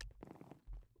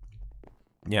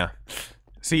 Yeah.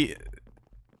 See,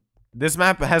 this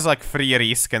map has like 3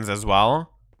 reskins as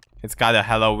well. It's got a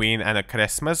Halloween and a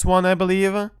Christmas one, I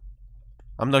believe.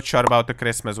 I'm not sure about the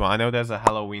Christmas one. I know there's a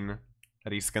Halloween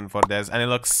reskin for this, and it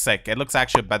looks sick. It looks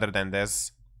actually better than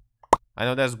this. I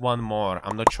know there's one more.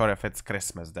 I'm not sure if it's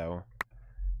Christmas though.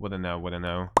 Wouldn't know, wouldn't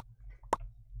know.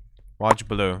 Watch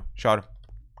blue. Sure.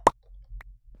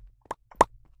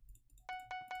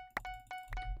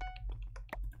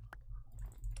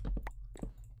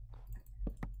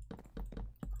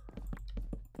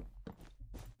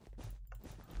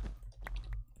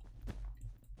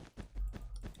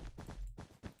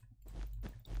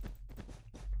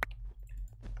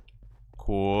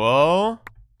 Cool.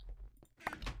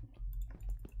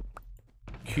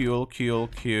 Cool, cool,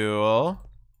 cool.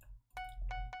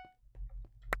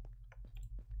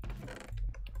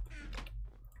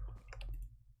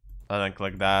 I don't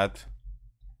click that.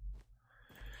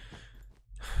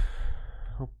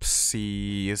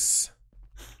 Oopsies.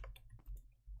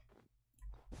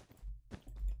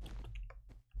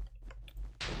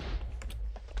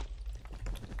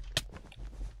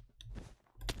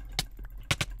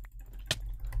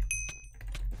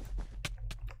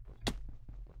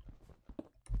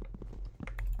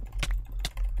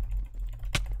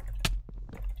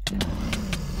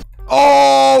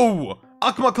 Oh!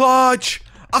 Akma clutch!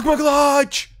 Akma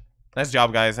clutch! Nice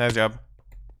job, guys. Nice job.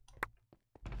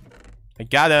 I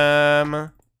got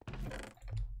him.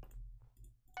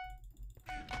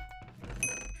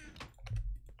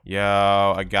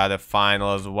 Yo, I got a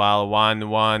final as well.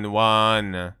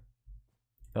 1-1-1.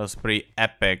 That was pretty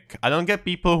epic. I don't get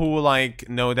people who like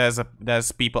know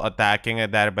there's people attacking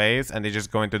at their base and they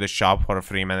just go into the shop for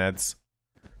 3 minutes.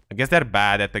 I guess they're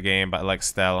bad at the game, but like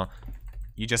still.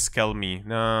 You just killed me.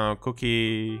 No,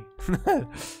 Cookie.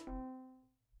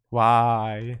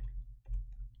 Why?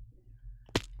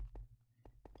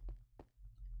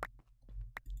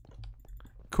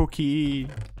 Cookie.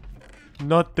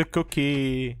 Not the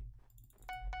cookie.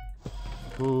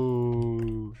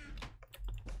 Ooh.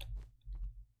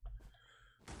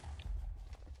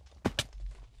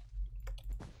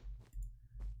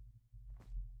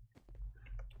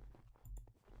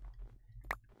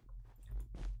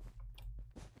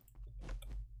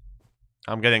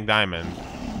 I'm getting diamond.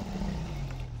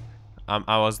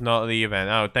 I was not leaving.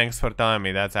 Oh, thanks for telling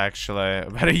me. That's actually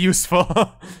very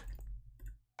useful.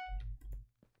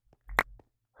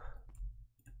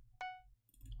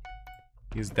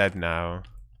 He's dead now.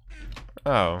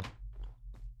 Oh.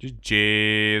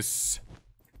 GG's.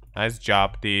 Nice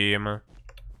job, team.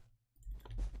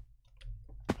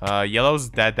 Yellow's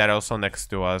dead. They're also next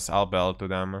to us. I'll bell to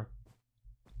them.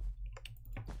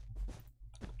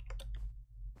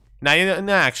 No,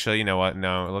 actually, you know what?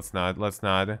 No, let's not. Let's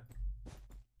not.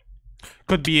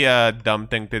 Could be a dumb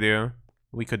thing to do.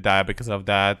 We could die because of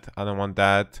that. I don't want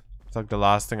that. It's like the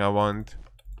last thing I want.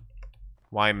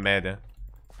 Why mid?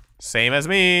 Same as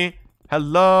me.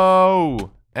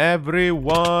 Hello,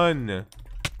 everyone.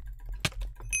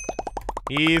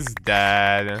 He's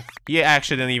dead. He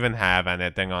actually didn't even have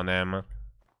anything on him.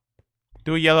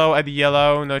 2 yellow at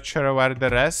yellow. Not sure where the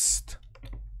rest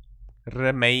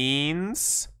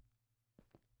remains.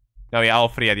 No, yeah, all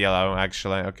 3 at yellow,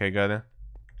 actually. Okay, good.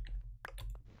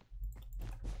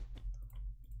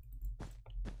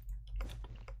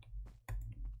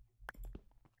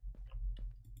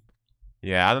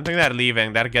 Yeah, I don't think they're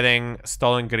leaving. They're getting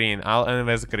stolen green. I'll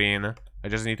invest green. I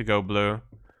just need to go blue.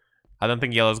 I don't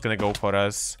think yellow's gonna go for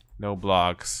us. No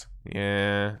blocks.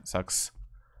 Yeah, sucks.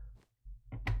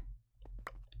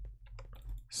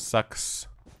 Sucks.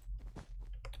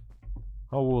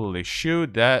 Holy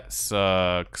shoot, that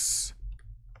sucks.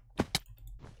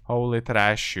 Holy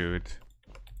trash shoot.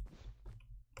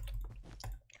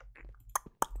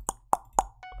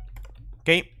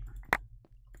 Okay.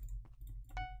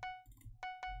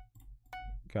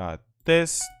 Got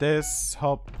this,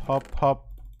 hop, hop, hop.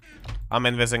 I'm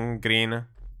invising green.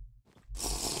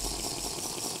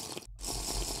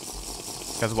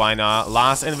 Because why not?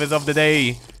 Last invis of the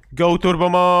day. Go turbo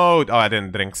mode. Oh, I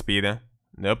didn't drink speed.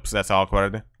 Oops, that's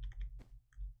awkward.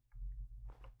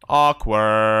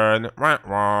 Awkward.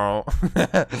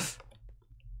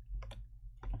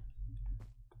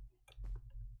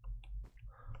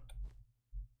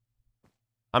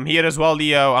 I'm here as well,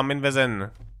 Leo. I'm invising.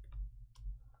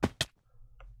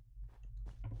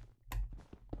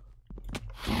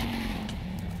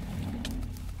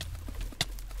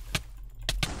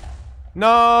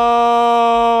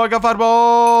 No, I got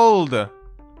fireballed.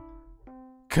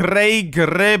 Craig's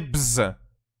ribs.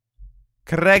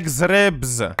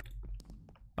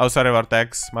 Oh, sorry,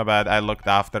 Vortex. My bad. I looked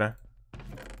after.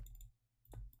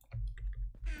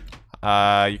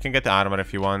 You can get the armor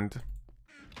if you want.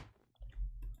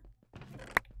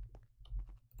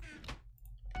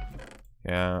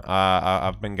 Yeah.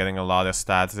 I've been getting a lot of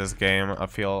stats this game. I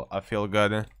feel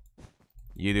good.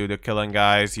 You do the killing,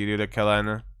 guys. You do the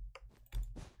killing.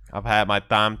 I've had my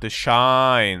time to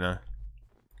shine.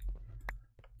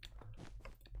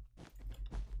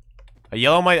 A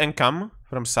yellow might income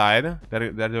from side.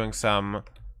 They're doing some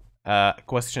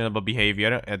questionable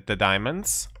behavior at the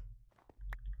diamonds.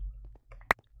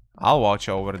 I'll watch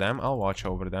over them. I'll watch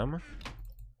over them.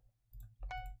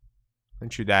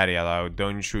 Don't you dare, yellow.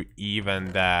 Don't you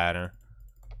even dare.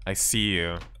 I see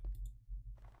you.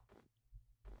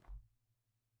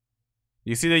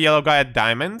 You see the yellow guy at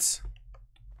diamonds?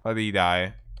 Or did he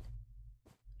die?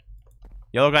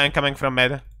 Yellow guy coming from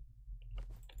mid.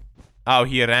 Oh,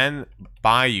 he ran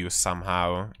by you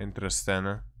somehow.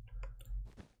 Interesting.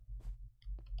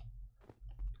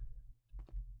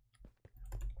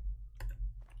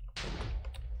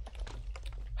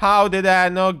 How did I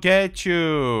not get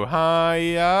you?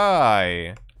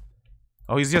 Hi.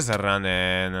 Oh, he's just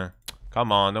running.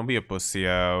 Come on, don't be a pussy,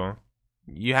 yo.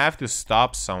 You have to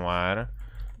stop somewhere.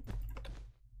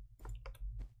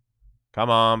 Come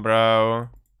on, bro.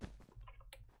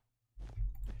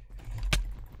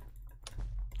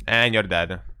 And you're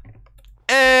dead.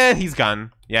 And he's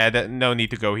gone. Yeah, no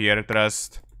need to go here,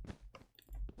 trust.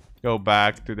 Go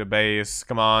back to the base.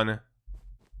 Come on.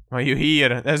 Why are you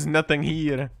here? There's nothing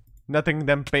here. Nothing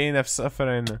than pain of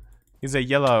suffering. He's a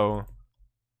yellow.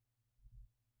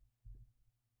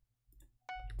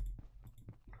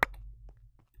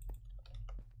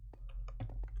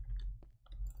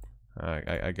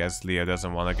 I guess Leo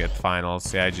doesn't want to get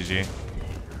finals. Yeah, GG.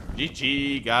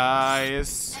 GG,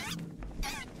 guys.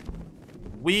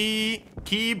 We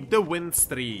keep the win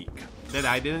streak that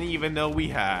I didn't even know we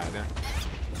had.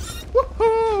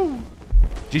 Woohoo!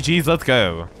 GG's, let's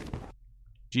go.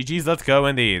 GG's, let's go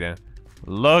indeed.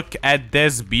 Look at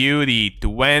this beauty.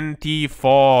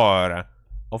 24.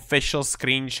 Official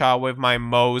screenshot with my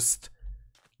most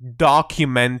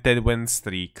documented win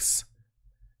streaks.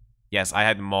 Yes, I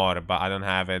had more, but I don't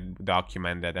have it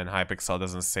documented, and Hypixel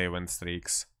doesn't say win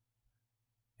streaks.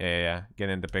 Yeah. Get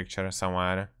in the picture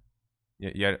somewhere.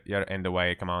 You're in the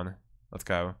way. Come on, let's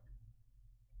go.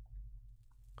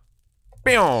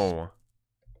 Pew!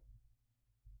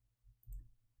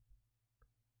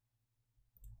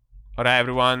 Alright,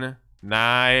 everyone.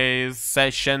 Nice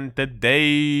session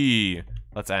today.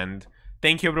 Let's end.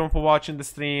 Thank you, everyone, for watching the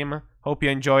stream. Hope you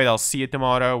enjoyed. I'll see you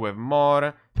tomorrow with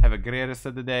more. Have a great rest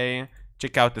of the day.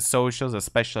 Check out the socials,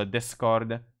 especially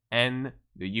Discord and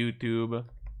the YouTube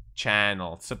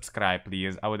channel. Subscribe,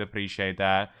 please. I would appreciate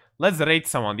that. Let's rate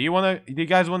someone. Do you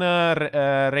guys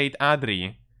wanna rate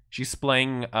Adri? She's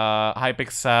playing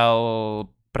Hypixel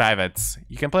privates.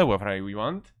 You can play with her if you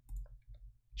want.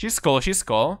 She's cool. She's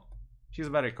cool. She's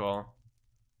very cool.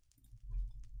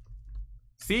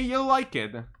 See, you'll like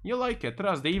it. You'll like it.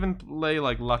 Trust. They even play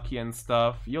like Lucky and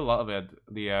stuff. You'll love it,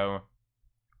 Leo.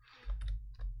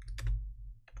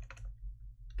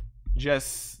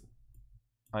 Just,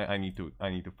 I need to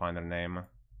find her name.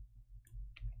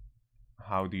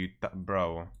 How do you,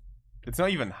 bro? It's not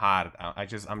even hard.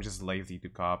 I'm just lazy to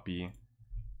copy.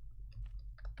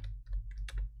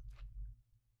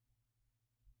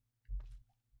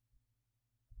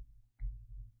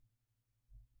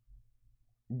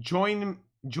 Join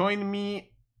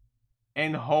me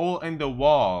in Hole in the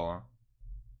Wall.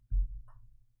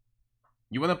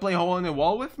 You wanna play Hole in the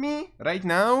Wall with me right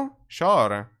now?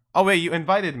 Sure. Oh wait, you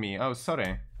invited me. Oh,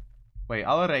 sorry. Wait,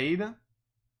 I'll raid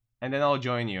and then I'll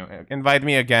join you. Invite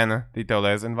me again,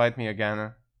 Titoles. Invite me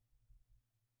again.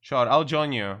 Sure, I'll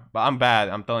join you, but I'm bad.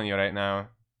 I'm telling you right now.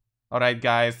 Alright,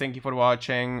 guys, thank you for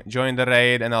watching. Join the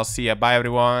raid and I'll see ya. Bye,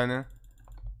 everyone.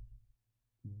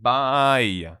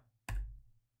 Bye.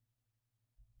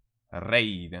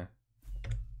 Raid.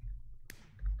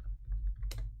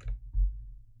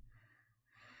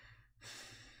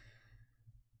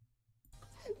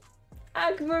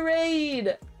 Akma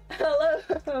raid!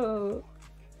 Hello!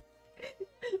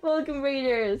 Welcome,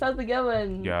 raiders! How's it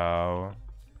going? Yo.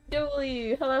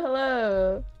 Jolie!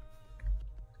 Hello!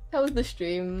 How was the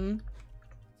stream?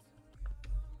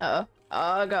 Oh.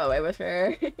 Oh, go away with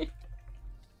her.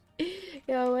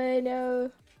 Go away, no.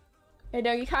 Hey,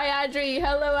 no. Hi, Adri!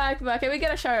 Hello, Akma! Can we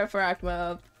get a shout out for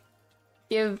Akma?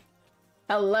 Give...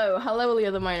 Hello,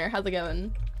 Leo the Miner. How's it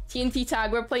going? TNT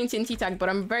tag. We're playing TNT tag, but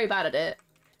I'm very bad at it.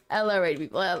 Hello, raid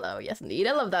people. Hello, yes indeed.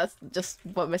 I love that's just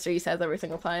what Mr. E says every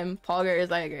single time. Poggers,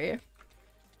 I agree.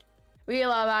 We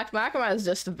love Akma. Akma is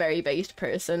just a very based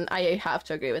person. I have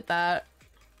to agree with that.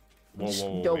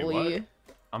 Whoa, wait,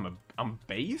 what? I'm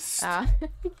based? Yeah.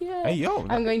 Hey, yo.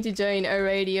 I'm going to join a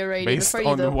radio. Based Before you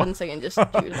on do what? 1 second, just do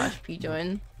 /p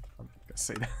join. I'm gonna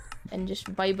say that. And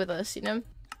just vibe with us, you know?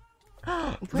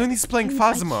 Then he's playing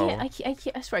Phasmo.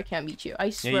 I swear I can't beat you. I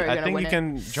swear Yeah, I think you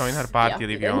can join her party,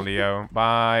 leave you on Leo.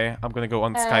 Bye. I'm gonna go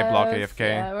on Skyblock AFK.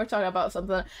 Yeah, we're talking about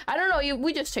something. I don't know,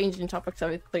 we just changed in topics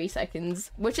every 3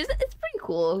 seconds, which is, it's pretty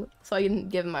cool. So I can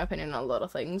give my opinion on a lot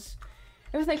of things.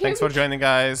 Thanks for joining,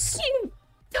 guys.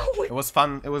 No. It was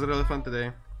fun. It was really fun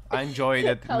today. I enjoyed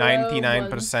it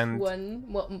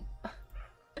 99%.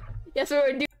 Yes, we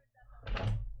were doing.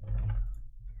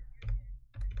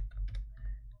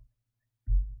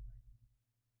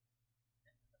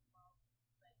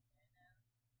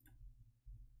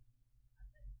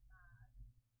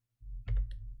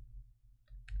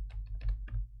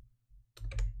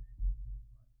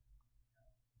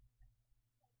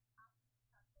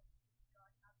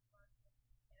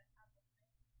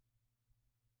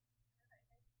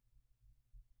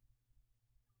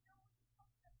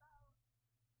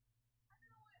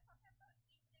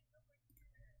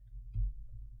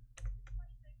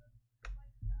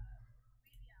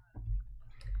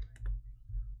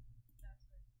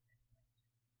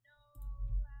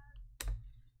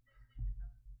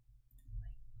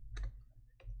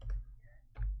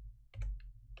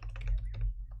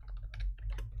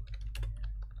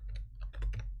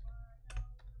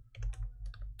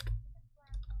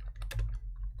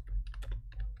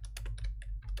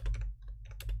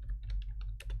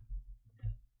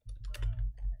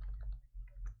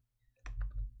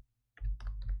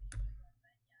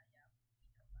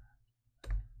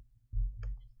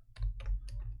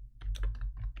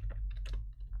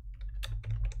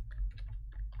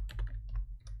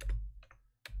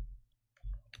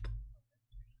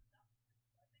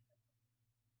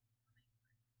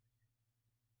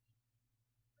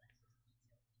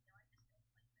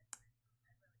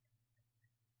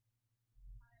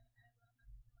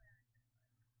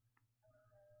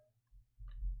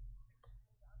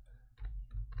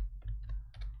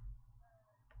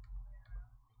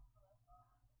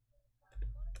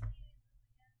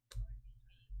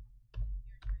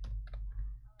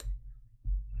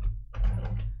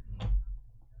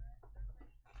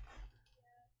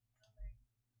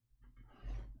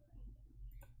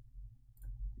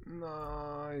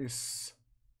 Nice.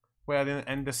 Wait, I didn't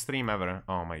end the stream ever.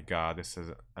 Oh my god, this is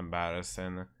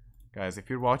embarrassing. Guys, if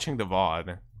you're watching the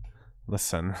VOD,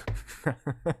 listen.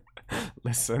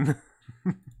 Listen.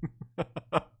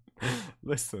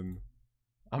 Listen.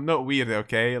 I'm not weird,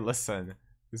 okay? Listen.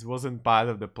 This wasn't part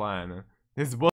of the plan. This was